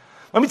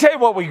 Let me tell you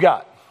what we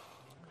got.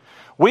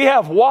 We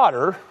have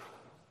water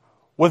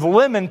with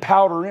lemon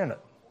powder in it.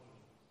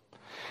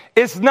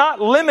 It's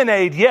not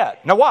lemonade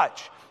yet. Now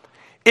watch.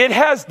 It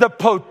has the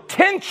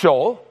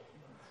potential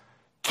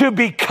to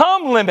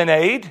become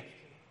lemonade,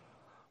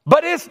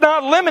 but it's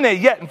not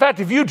lemonade yet. In fact,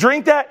 if you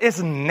drink that, it's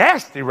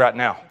nasty right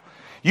now.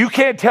 You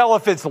can't tell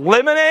if it's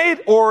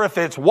lemonade or if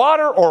it's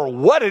water or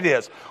what it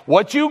is.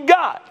 What you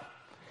got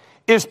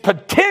is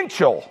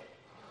potential,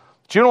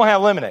 but you don't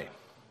have lemonade.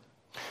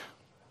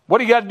 What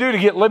do you got to do to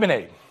get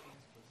lemonade?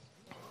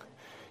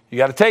 You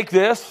got to take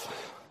this.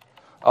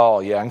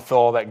 Oh, yeah, I can feel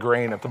all that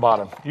grain at the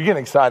bottom. You're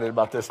getting excited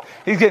about this.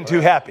 He's getting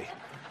too happy.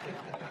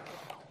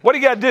 What do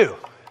you got to do?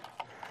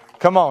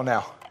 Come on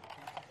now.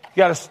 You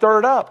got to stir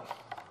it up.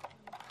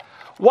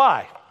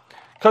 Why?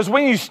 Because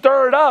when you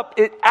stir it up,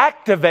 it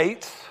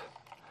activates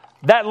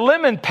that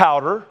lemon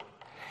powder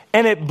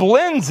and it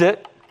blends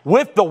it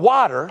with the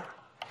water.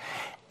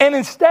 And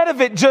instead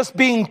of it just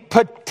being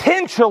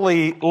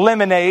potentially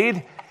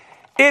lemonade,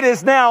 it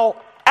is now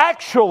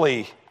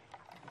actually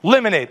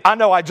lemonade. I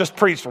know I just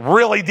preached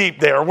really deep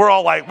there. We're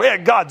all like,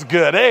 man, God's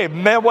good. Hey,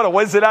 man, what a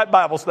Wednesday night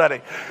Bible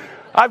study.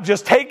 I've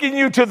just taken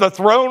you to the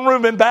throne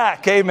room and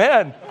back.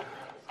 Amen.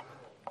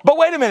 But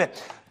wait a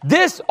minute.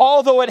 This,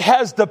 although it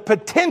has the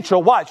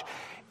potential, watch,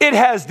 it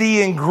has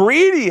the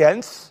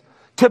ingredients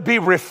to be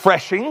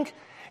refreshing.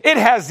 It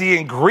has the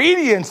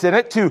ingredients in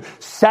it to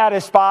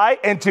satisfy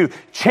and to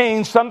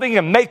change something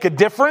and make a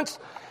difference.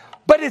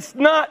 But it's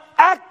not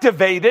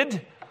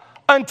activated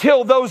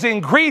until those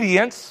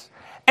ingredients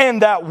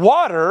and that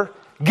water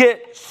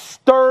get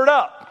stirred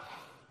up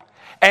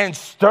and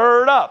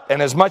stirred up.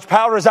 And as much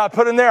powder as I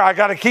put in there, I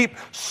got to keep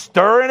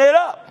stirring it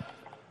up.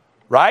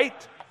 Right?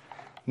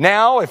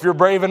 Now, if you're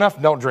brave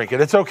enough, don't drink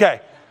it. It's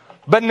okay.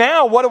 But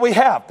now, what do we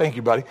have? Thank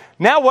you, buddy.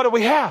 Now, what do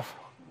we have?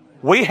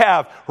 We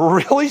have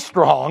really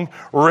strong,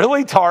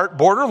 really tart,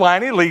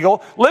 borderline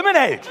illegal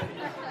lemonade.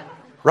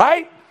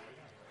 Right?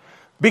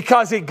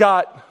 Because it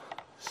got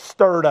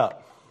stirred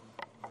up.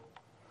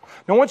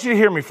 Now, I want you to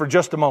hear me for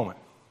just a moment.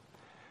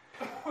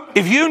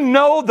 If you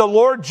know the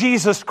Lord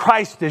Jesus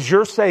Christ as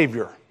your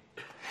Savior,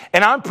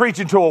 and I'm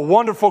preaching to a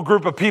wonderful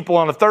group of people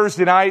on a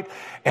Thursday night,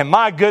 and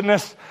my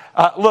goodness,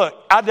 look,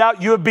 I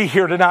doubt you would be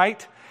here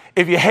tonight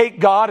if you hate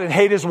God and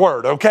hate His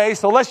Word, okay?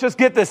 So let's just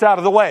get this out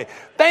of the way.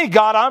 Thank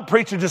God I'm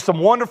preaching to some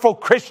wonderful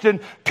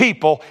Christian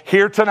people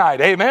here tonight,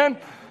 amen?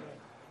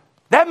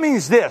 That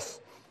means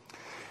this,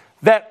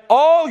 that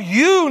all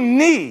you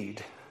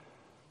need,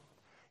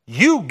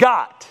 you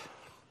got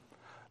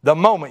the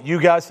moment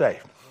you got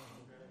saved.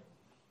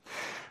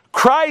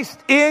 Christ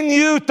in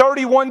you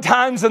 31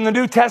 times in the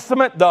New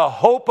Testament, the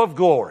hope of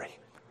glory.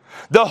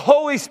 The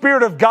Holy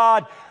Spirit of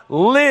God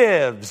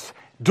lives,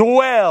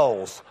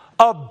 dwells,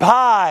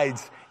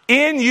 abides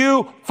in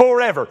you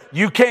forever.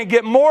 You can't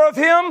get more of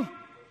Him,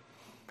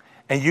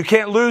 and you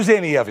can't lose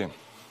any of Him.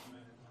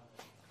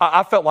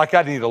 I felt like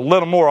I need a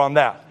little more on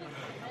that.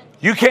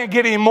 You can't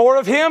get any more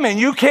of Him, and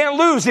you can't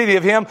lose any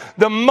of Him.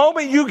 The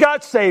moment you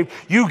got saved,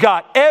 you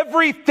got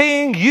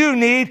everything you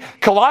need.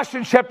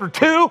 Colossians chapter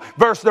 2,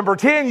 verse number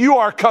 10, you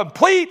are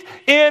complete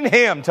in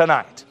Him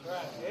tonight.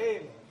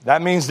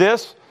 That means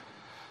this,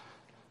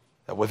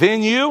 that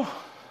within you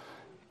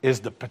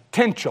is the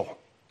potential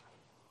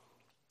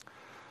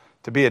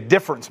to be a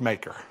difference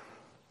maker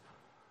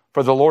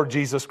for the Lord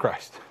Jesus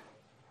Christ.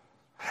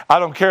 I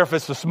don't care if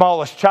it's the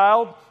smallest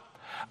child.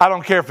 I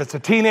don't care if it's a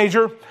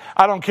teenager.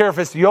 I don't care if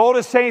it's the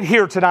oldest saint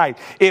here tonight.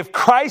 If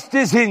Christ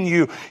is in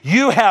you,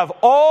 you have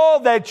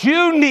all that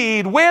you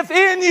need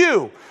within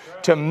you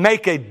to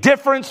make a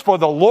difference for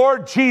the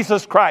Lord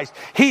Jesus Christ.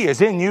 He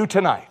is in you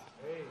tonight.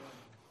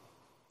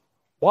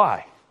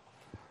 Why?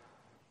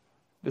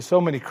 There's so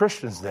many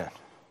Christians then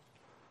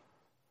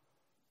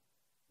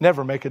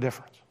never make a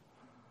difference.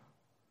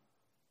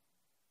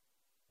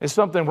 Is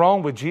something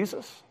wrong with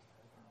Jesus?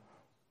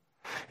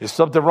 Is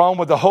something wrong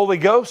with the Holy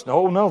Ghost?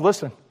 No,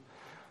 listen.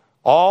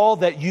 All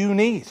that you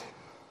need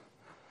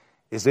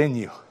is in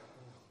you.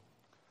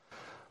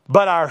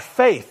 But our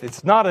faith,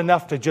 it's not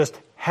enough to just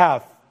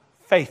have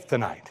faith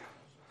tonight.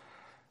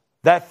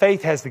 that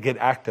faith has to get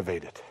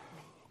activated.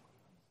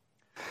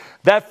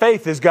 That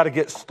faith has got to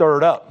get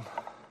stirred up.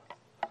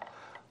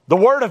 The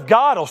Word of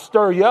God will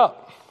stir you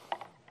up.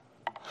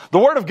 The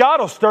Word of God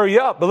will stir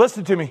you up. But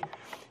listen to me.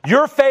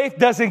 Your faith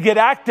doesn't get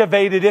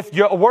activated if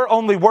your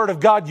only Word of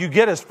God you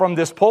get is from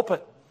this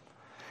pulpit.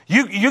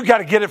 You got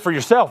to get it for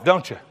yourself,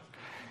 don't you?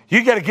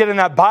 You got to get in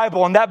that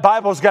Bible, and that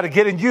Bible's got to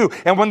get in you.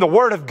 And when the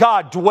Word of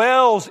God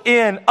dwells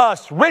in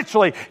us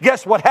richly,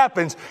 guess what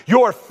happens?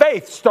 Your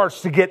faith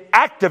starts to get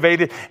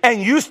activated,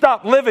 and you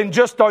stop living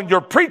just on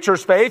your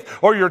preacher's faith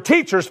or your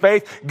teacher's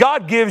faith.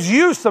 God gives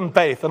you some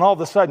faith, and all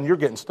of a sudden you're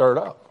getting stirred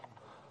up.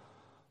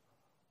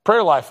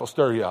 Prayer life will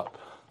stir you up.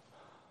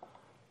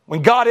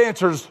 When God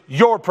answers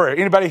your prayer,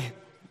 anybody,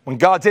 when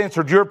God's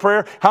answered your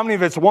prayer, how many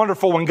of it's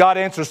wonderful when God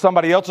answers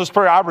somebody else's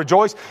prayer? I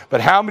rejoice.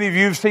 But how many of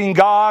you have seen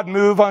God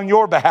move on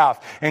your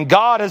behalf? And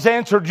God has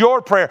answered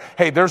your prayer.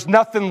 Hey, there's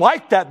nothing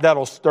like that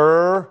that'll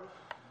stir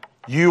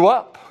you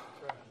up.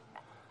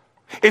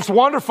 It's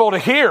wonderful to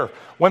hear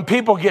when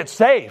people get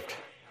saved.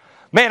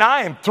 Man,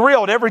 I am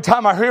thrilled every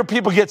time I hear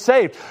people get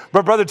saved.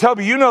 But Brother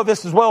Toby, you know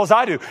this as well as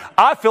I do.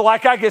 I feel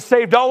like I get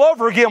saved all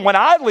over again when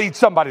I lead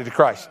somebody to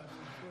Christ.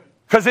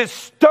 Because it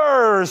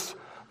stirs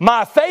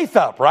my faith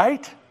up,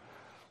 right?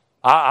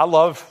 I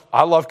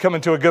love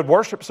coming to a good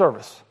worship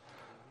service.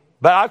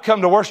 But I've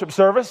come to worship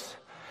service,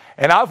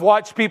 and I've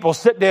watched people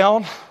sit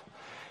down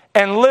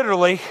and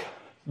literally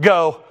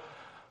go,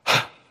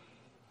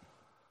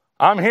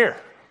 I'm here.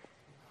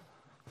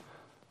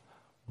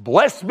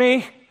 Bless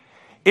me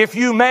if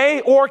you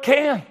may or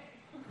can.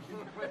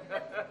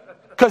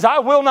 Because I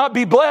will not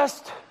be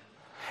blessed,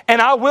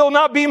 and I will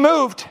not be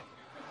moved.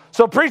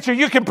 So preacher,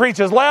 you can preach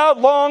as loud,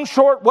 long,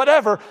 short,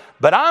 whatever,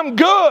 but I'm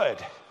good.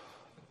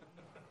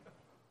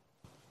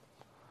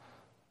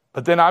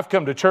 But then I've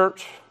come to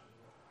church,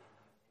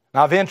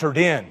 and I've entered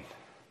in,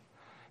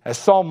 as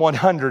Psalm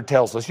 100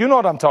 tells us. You know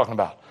what I'm talking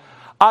about.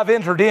 I've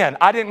entered in.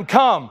 I didn't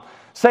come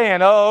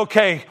saying, oh,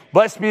 okay,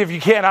 bless me if you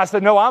can. I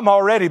said, no, I'm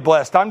already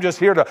blessed. I'm just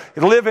here to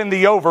live in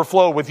the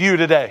overflow with you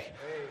today.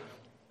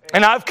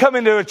 And I've come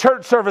into a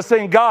church service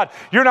saying, God,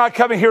 you're not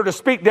coming here to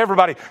speak to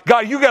everybody.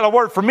 God, you got a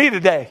word for me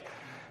today.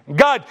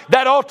 God,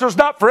 that altar's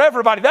not for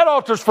everybody. That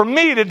altar's for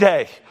me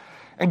today.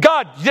 And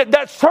God,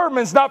 that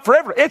sermon's not for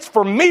everybody. It's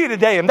for me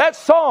today. And that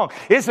song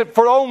isn't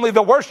for only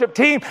the worship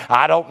team.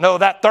 I don't know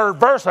that third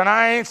verse and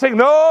I ain't singing.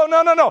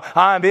 No.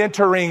 I'm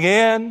entering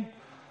in.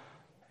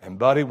 And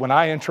buddy, when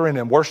I enter in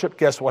and worship,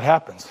 guess what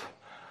happens?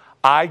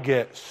 I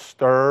get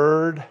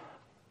stirred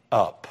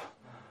up.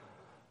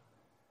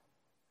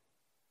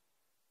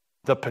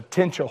 The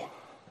potential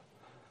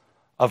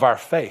of our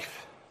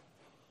faith,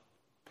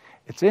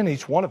 it's in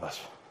each one of us.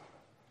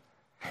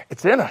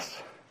 It's in us.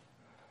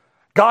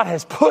 God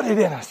has put it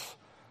in us.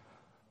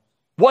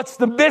 What's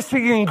the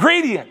missing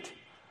ingredient?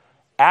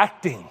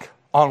 Acting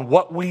on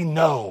what we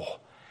know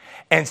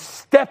and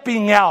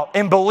stepping out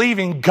and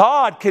believing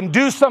God can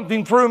do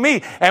something through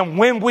me. And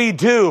when we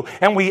do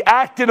and we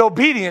act in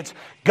obedience,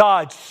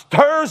 God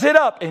stirs it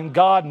up and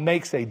God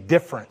makes a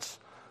difference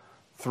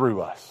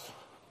through us.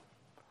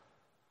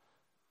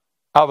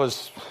 I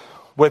was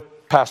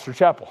with Pastor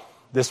Chappell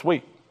this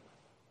week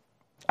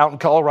out in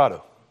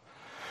Colorado.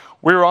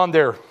 We were on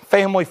their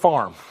family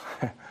farm.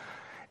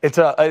 It's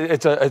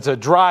a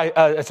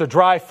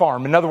dry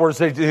farm. In other words,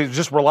 they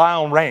just rely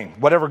on rain,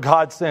 whatever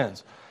God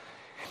sends.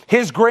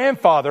 His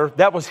grandfather,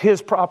 that was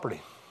his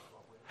property.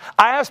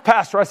 I asked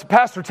Pastor, I said,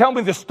 Pastor, tell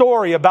me the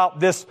story about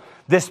this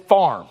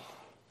farm.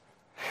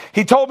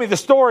 He told me the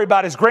story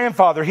about his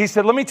grandfather. He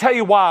said, let me tell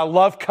you why I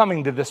love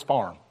coming to this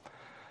farm.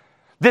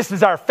 This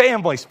is our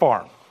family's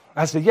farm.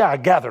 I said, yeah, I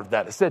gathered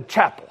that. It said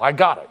Chappell. I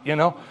got it, you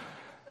know.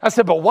 I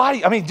said, but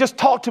why? Just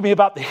talk to me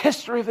about the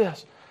history of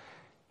this.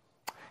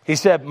 He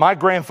said, my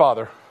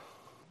grandfather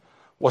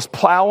was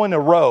plowing a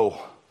long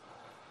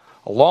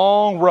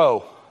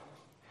row,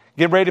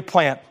 getting ready to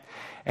plant,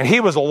 and he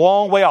was a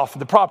long way off,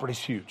 and the property's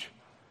huge.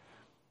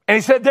 And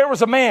he said there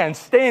was a man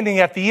standing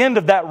at the end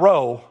of that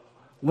row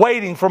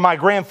waiting for my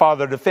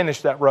grandfather to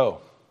finish that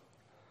row.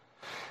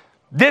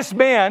 This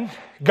man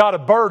got a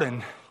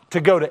burden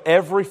to go to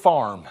every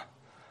farm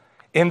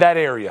in that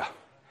area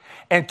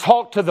and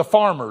talk to the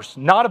farmers,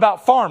 not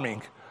about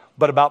farming,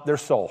 but about their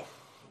soul.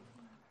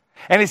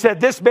 And he said,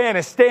 this man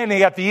is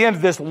standing at the end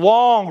of this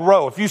long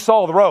row. If you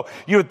saw the row,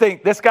 you would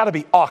think this got to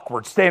be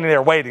awkward standing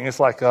there waiting. It's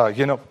like,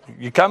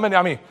 you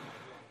coming?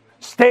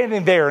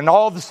 Standing there, and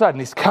all of a sudden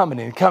he's coming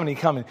and coming and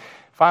coming.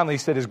 Finally, he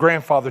said his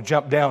grandfather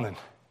jumped down and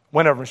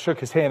went over and shook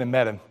his hand and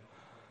met him.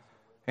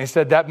 And he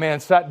said that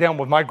man sat down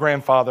with my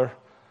grandfather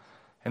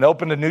and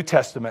opened the New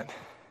Testament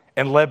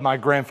and led my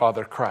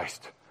grandfather to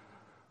Christ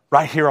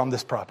right here on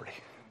this property.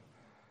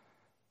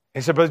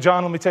 He said, Brother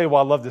John, let me tell you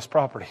why I love this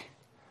property.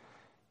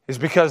 It's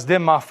because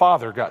then my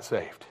father got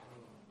saved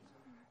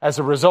as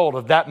a result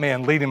of that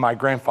man leading my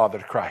grandfather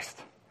to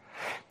Christ.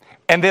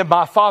 And then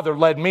my father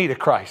led me to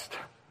Christ.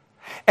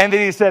 And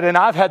then he said, and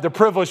I've had the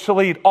privilege to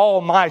lead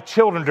all my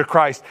children to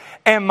Christ.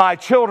 And my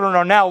children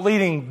are now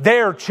leading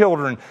their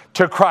children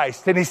to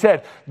Christ. And he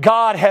said,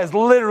 God has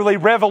literally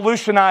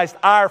revolutionized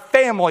our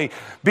family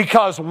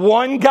because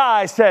one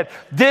guy said,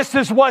 this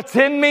is what's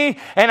in me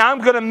and I'm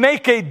going to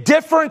make a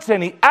difference.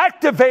 And he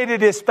activated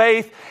his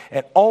faith,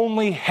 and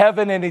only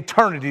heaven and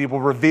eternity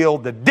will reveal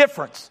the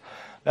difference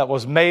that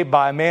was made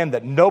by a man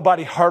that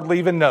nobody hardly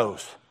even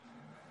knows.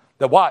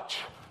 That, watch,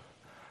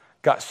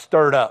 got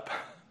stirred up.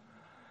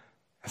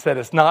 I said,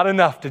 it's not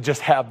enough to just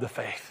have the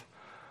faith.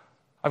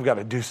 I've got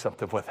to do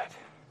something with it.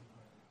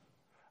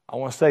 I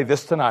want to say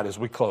this tonight as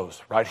we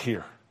close, right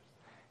here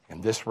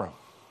in this room,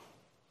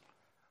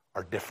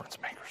 are difference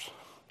makers.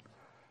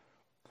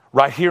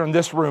 Right here in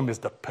this room is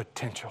the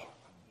potential.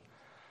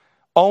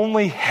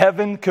 Only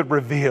heaven could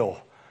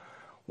reveal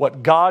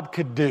what God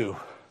could do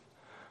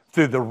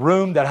through the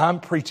room that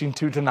I'm preaching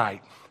to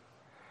tonight.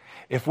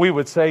 If we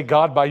would say,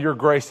 God, by your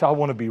grace, I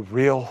want to be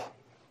real.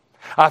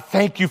 I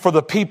thank you for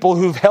the people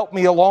who've helped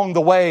me along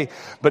the way.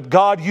 But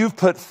God, you've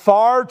put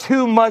far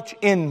too much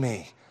in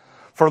me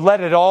for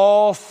let it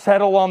all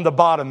settle on the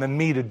bottom and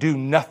me to do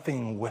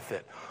nothing with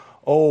it.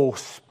 Oh,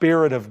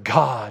 Spirit of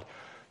God,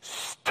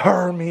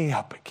 stir me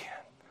up again.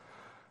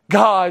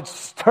 God,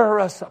 stir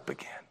us up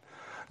again.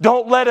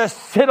 Don't let us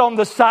sit on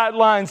the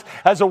sidelines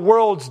as the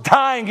world's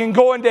dying and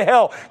going to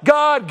hell.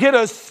 God, get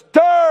us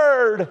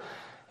stirred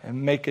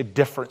and make a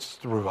difference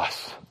through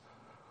us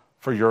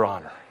for your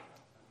honor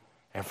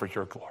and for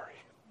your glory.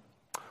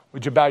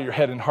 Would you bow your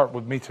head and heart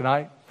with me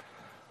tonight?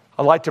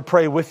 I'd like to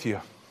pray with you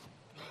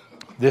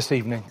this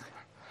evening.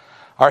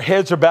 Our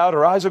heads are bowed,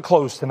 our eyes are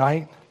closed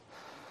tonight.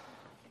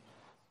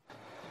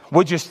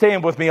 Would you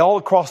stand with me all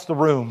across the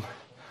room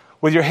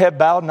with your head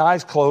bowed and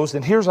eyes closed?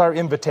 And here's our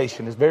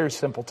invitation. It's very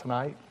simple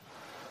tonight.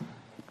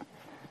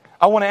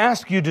 I want to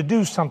ask you to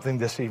do something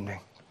this evening.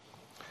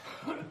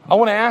 I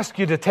want to ask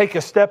you to take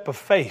a step of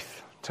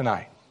faith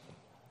tonight.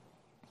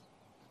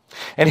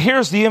 And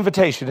here's the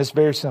invitation. It's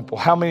very simple.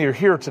 How many are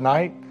here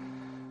tonight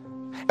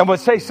and would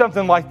say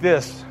something like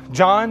this?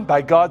 John,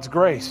 by God's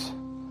grace,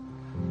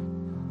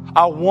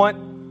 I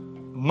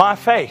want my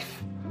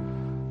faith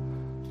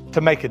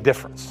to make a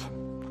difference.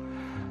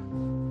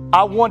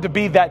 I want to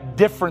be that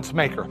difference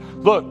maker.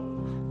 Look,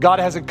 God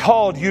hasn't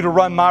called you to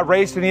run my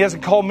race, and He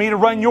hasn't called me to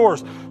run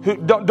yours.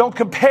 Don't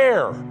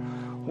compare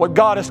what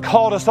God has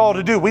called us all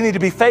to do. We need to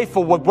be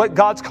faithful with what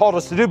God's called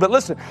us to do. But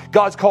listen,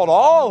 God's called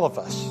all of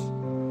us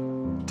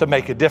to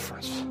make a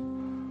difference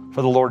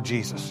for the Lord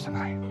Jesus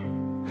tonight.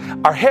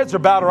 Our heads are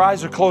bowed, our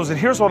eyes are closed, and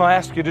here's what I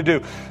ask you to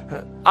do.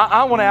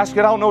 I want to ask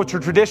you, I don't know what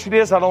your tradition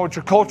is, I don't know what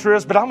your culture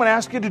is, but I'm going to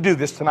ask you to do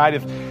this tonight.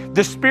 If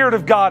the Spirit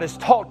of God has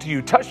talked to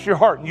you, touched your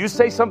heart, and you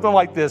say something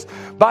like this,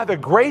 by the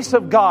grace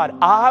of God,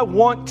 I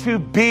want to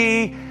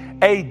be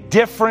a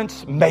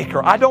difference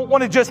maker. I don't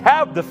want to just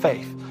have the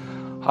faith.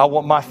 I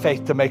want my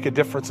faith to make a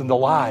difference in the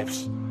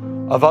lives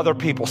of other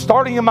people,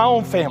 starting in my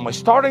own family,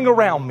 starting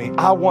around me.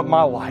 I want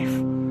my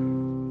life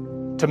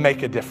to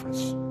make a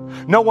difference.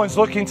 No one's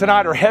looking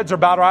tonight, our heads are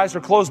bowed, our eyes are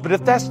closed, but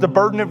if that's the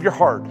burden of your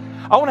heart,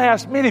 I want to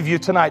ask many of you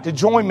tonight to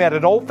join me at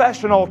an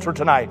old-fashioned altar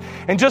tonight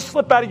and just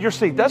slip out of your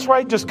seat. That's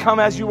right, just come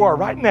as you are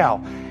right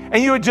now.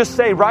 And you would just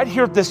say right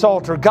here at this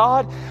altar,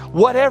 God,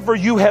 whatever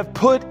you have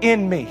put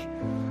in me,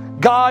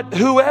 God,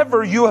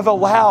 whoever you have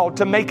allowed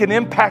to make an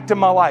impact in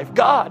my life,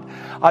 God,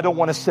 I don't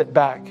want to sit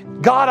back.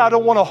 God, I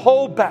don't want to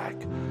hold back.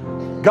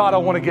 God, I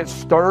want to get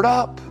stirred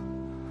up.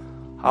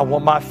 I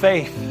want my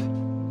faith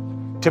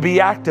to be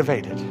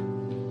activated.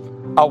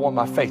 I want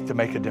my faith to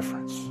make a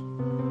difference.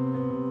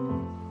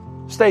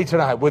 Stay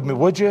tonight with me,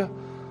 would you?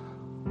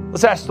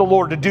 Let's ask the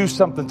Lord to do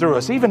something through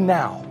us. Even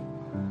now,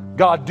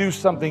 God, do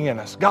something in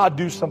us. God,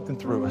 do something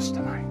through us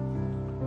tonight.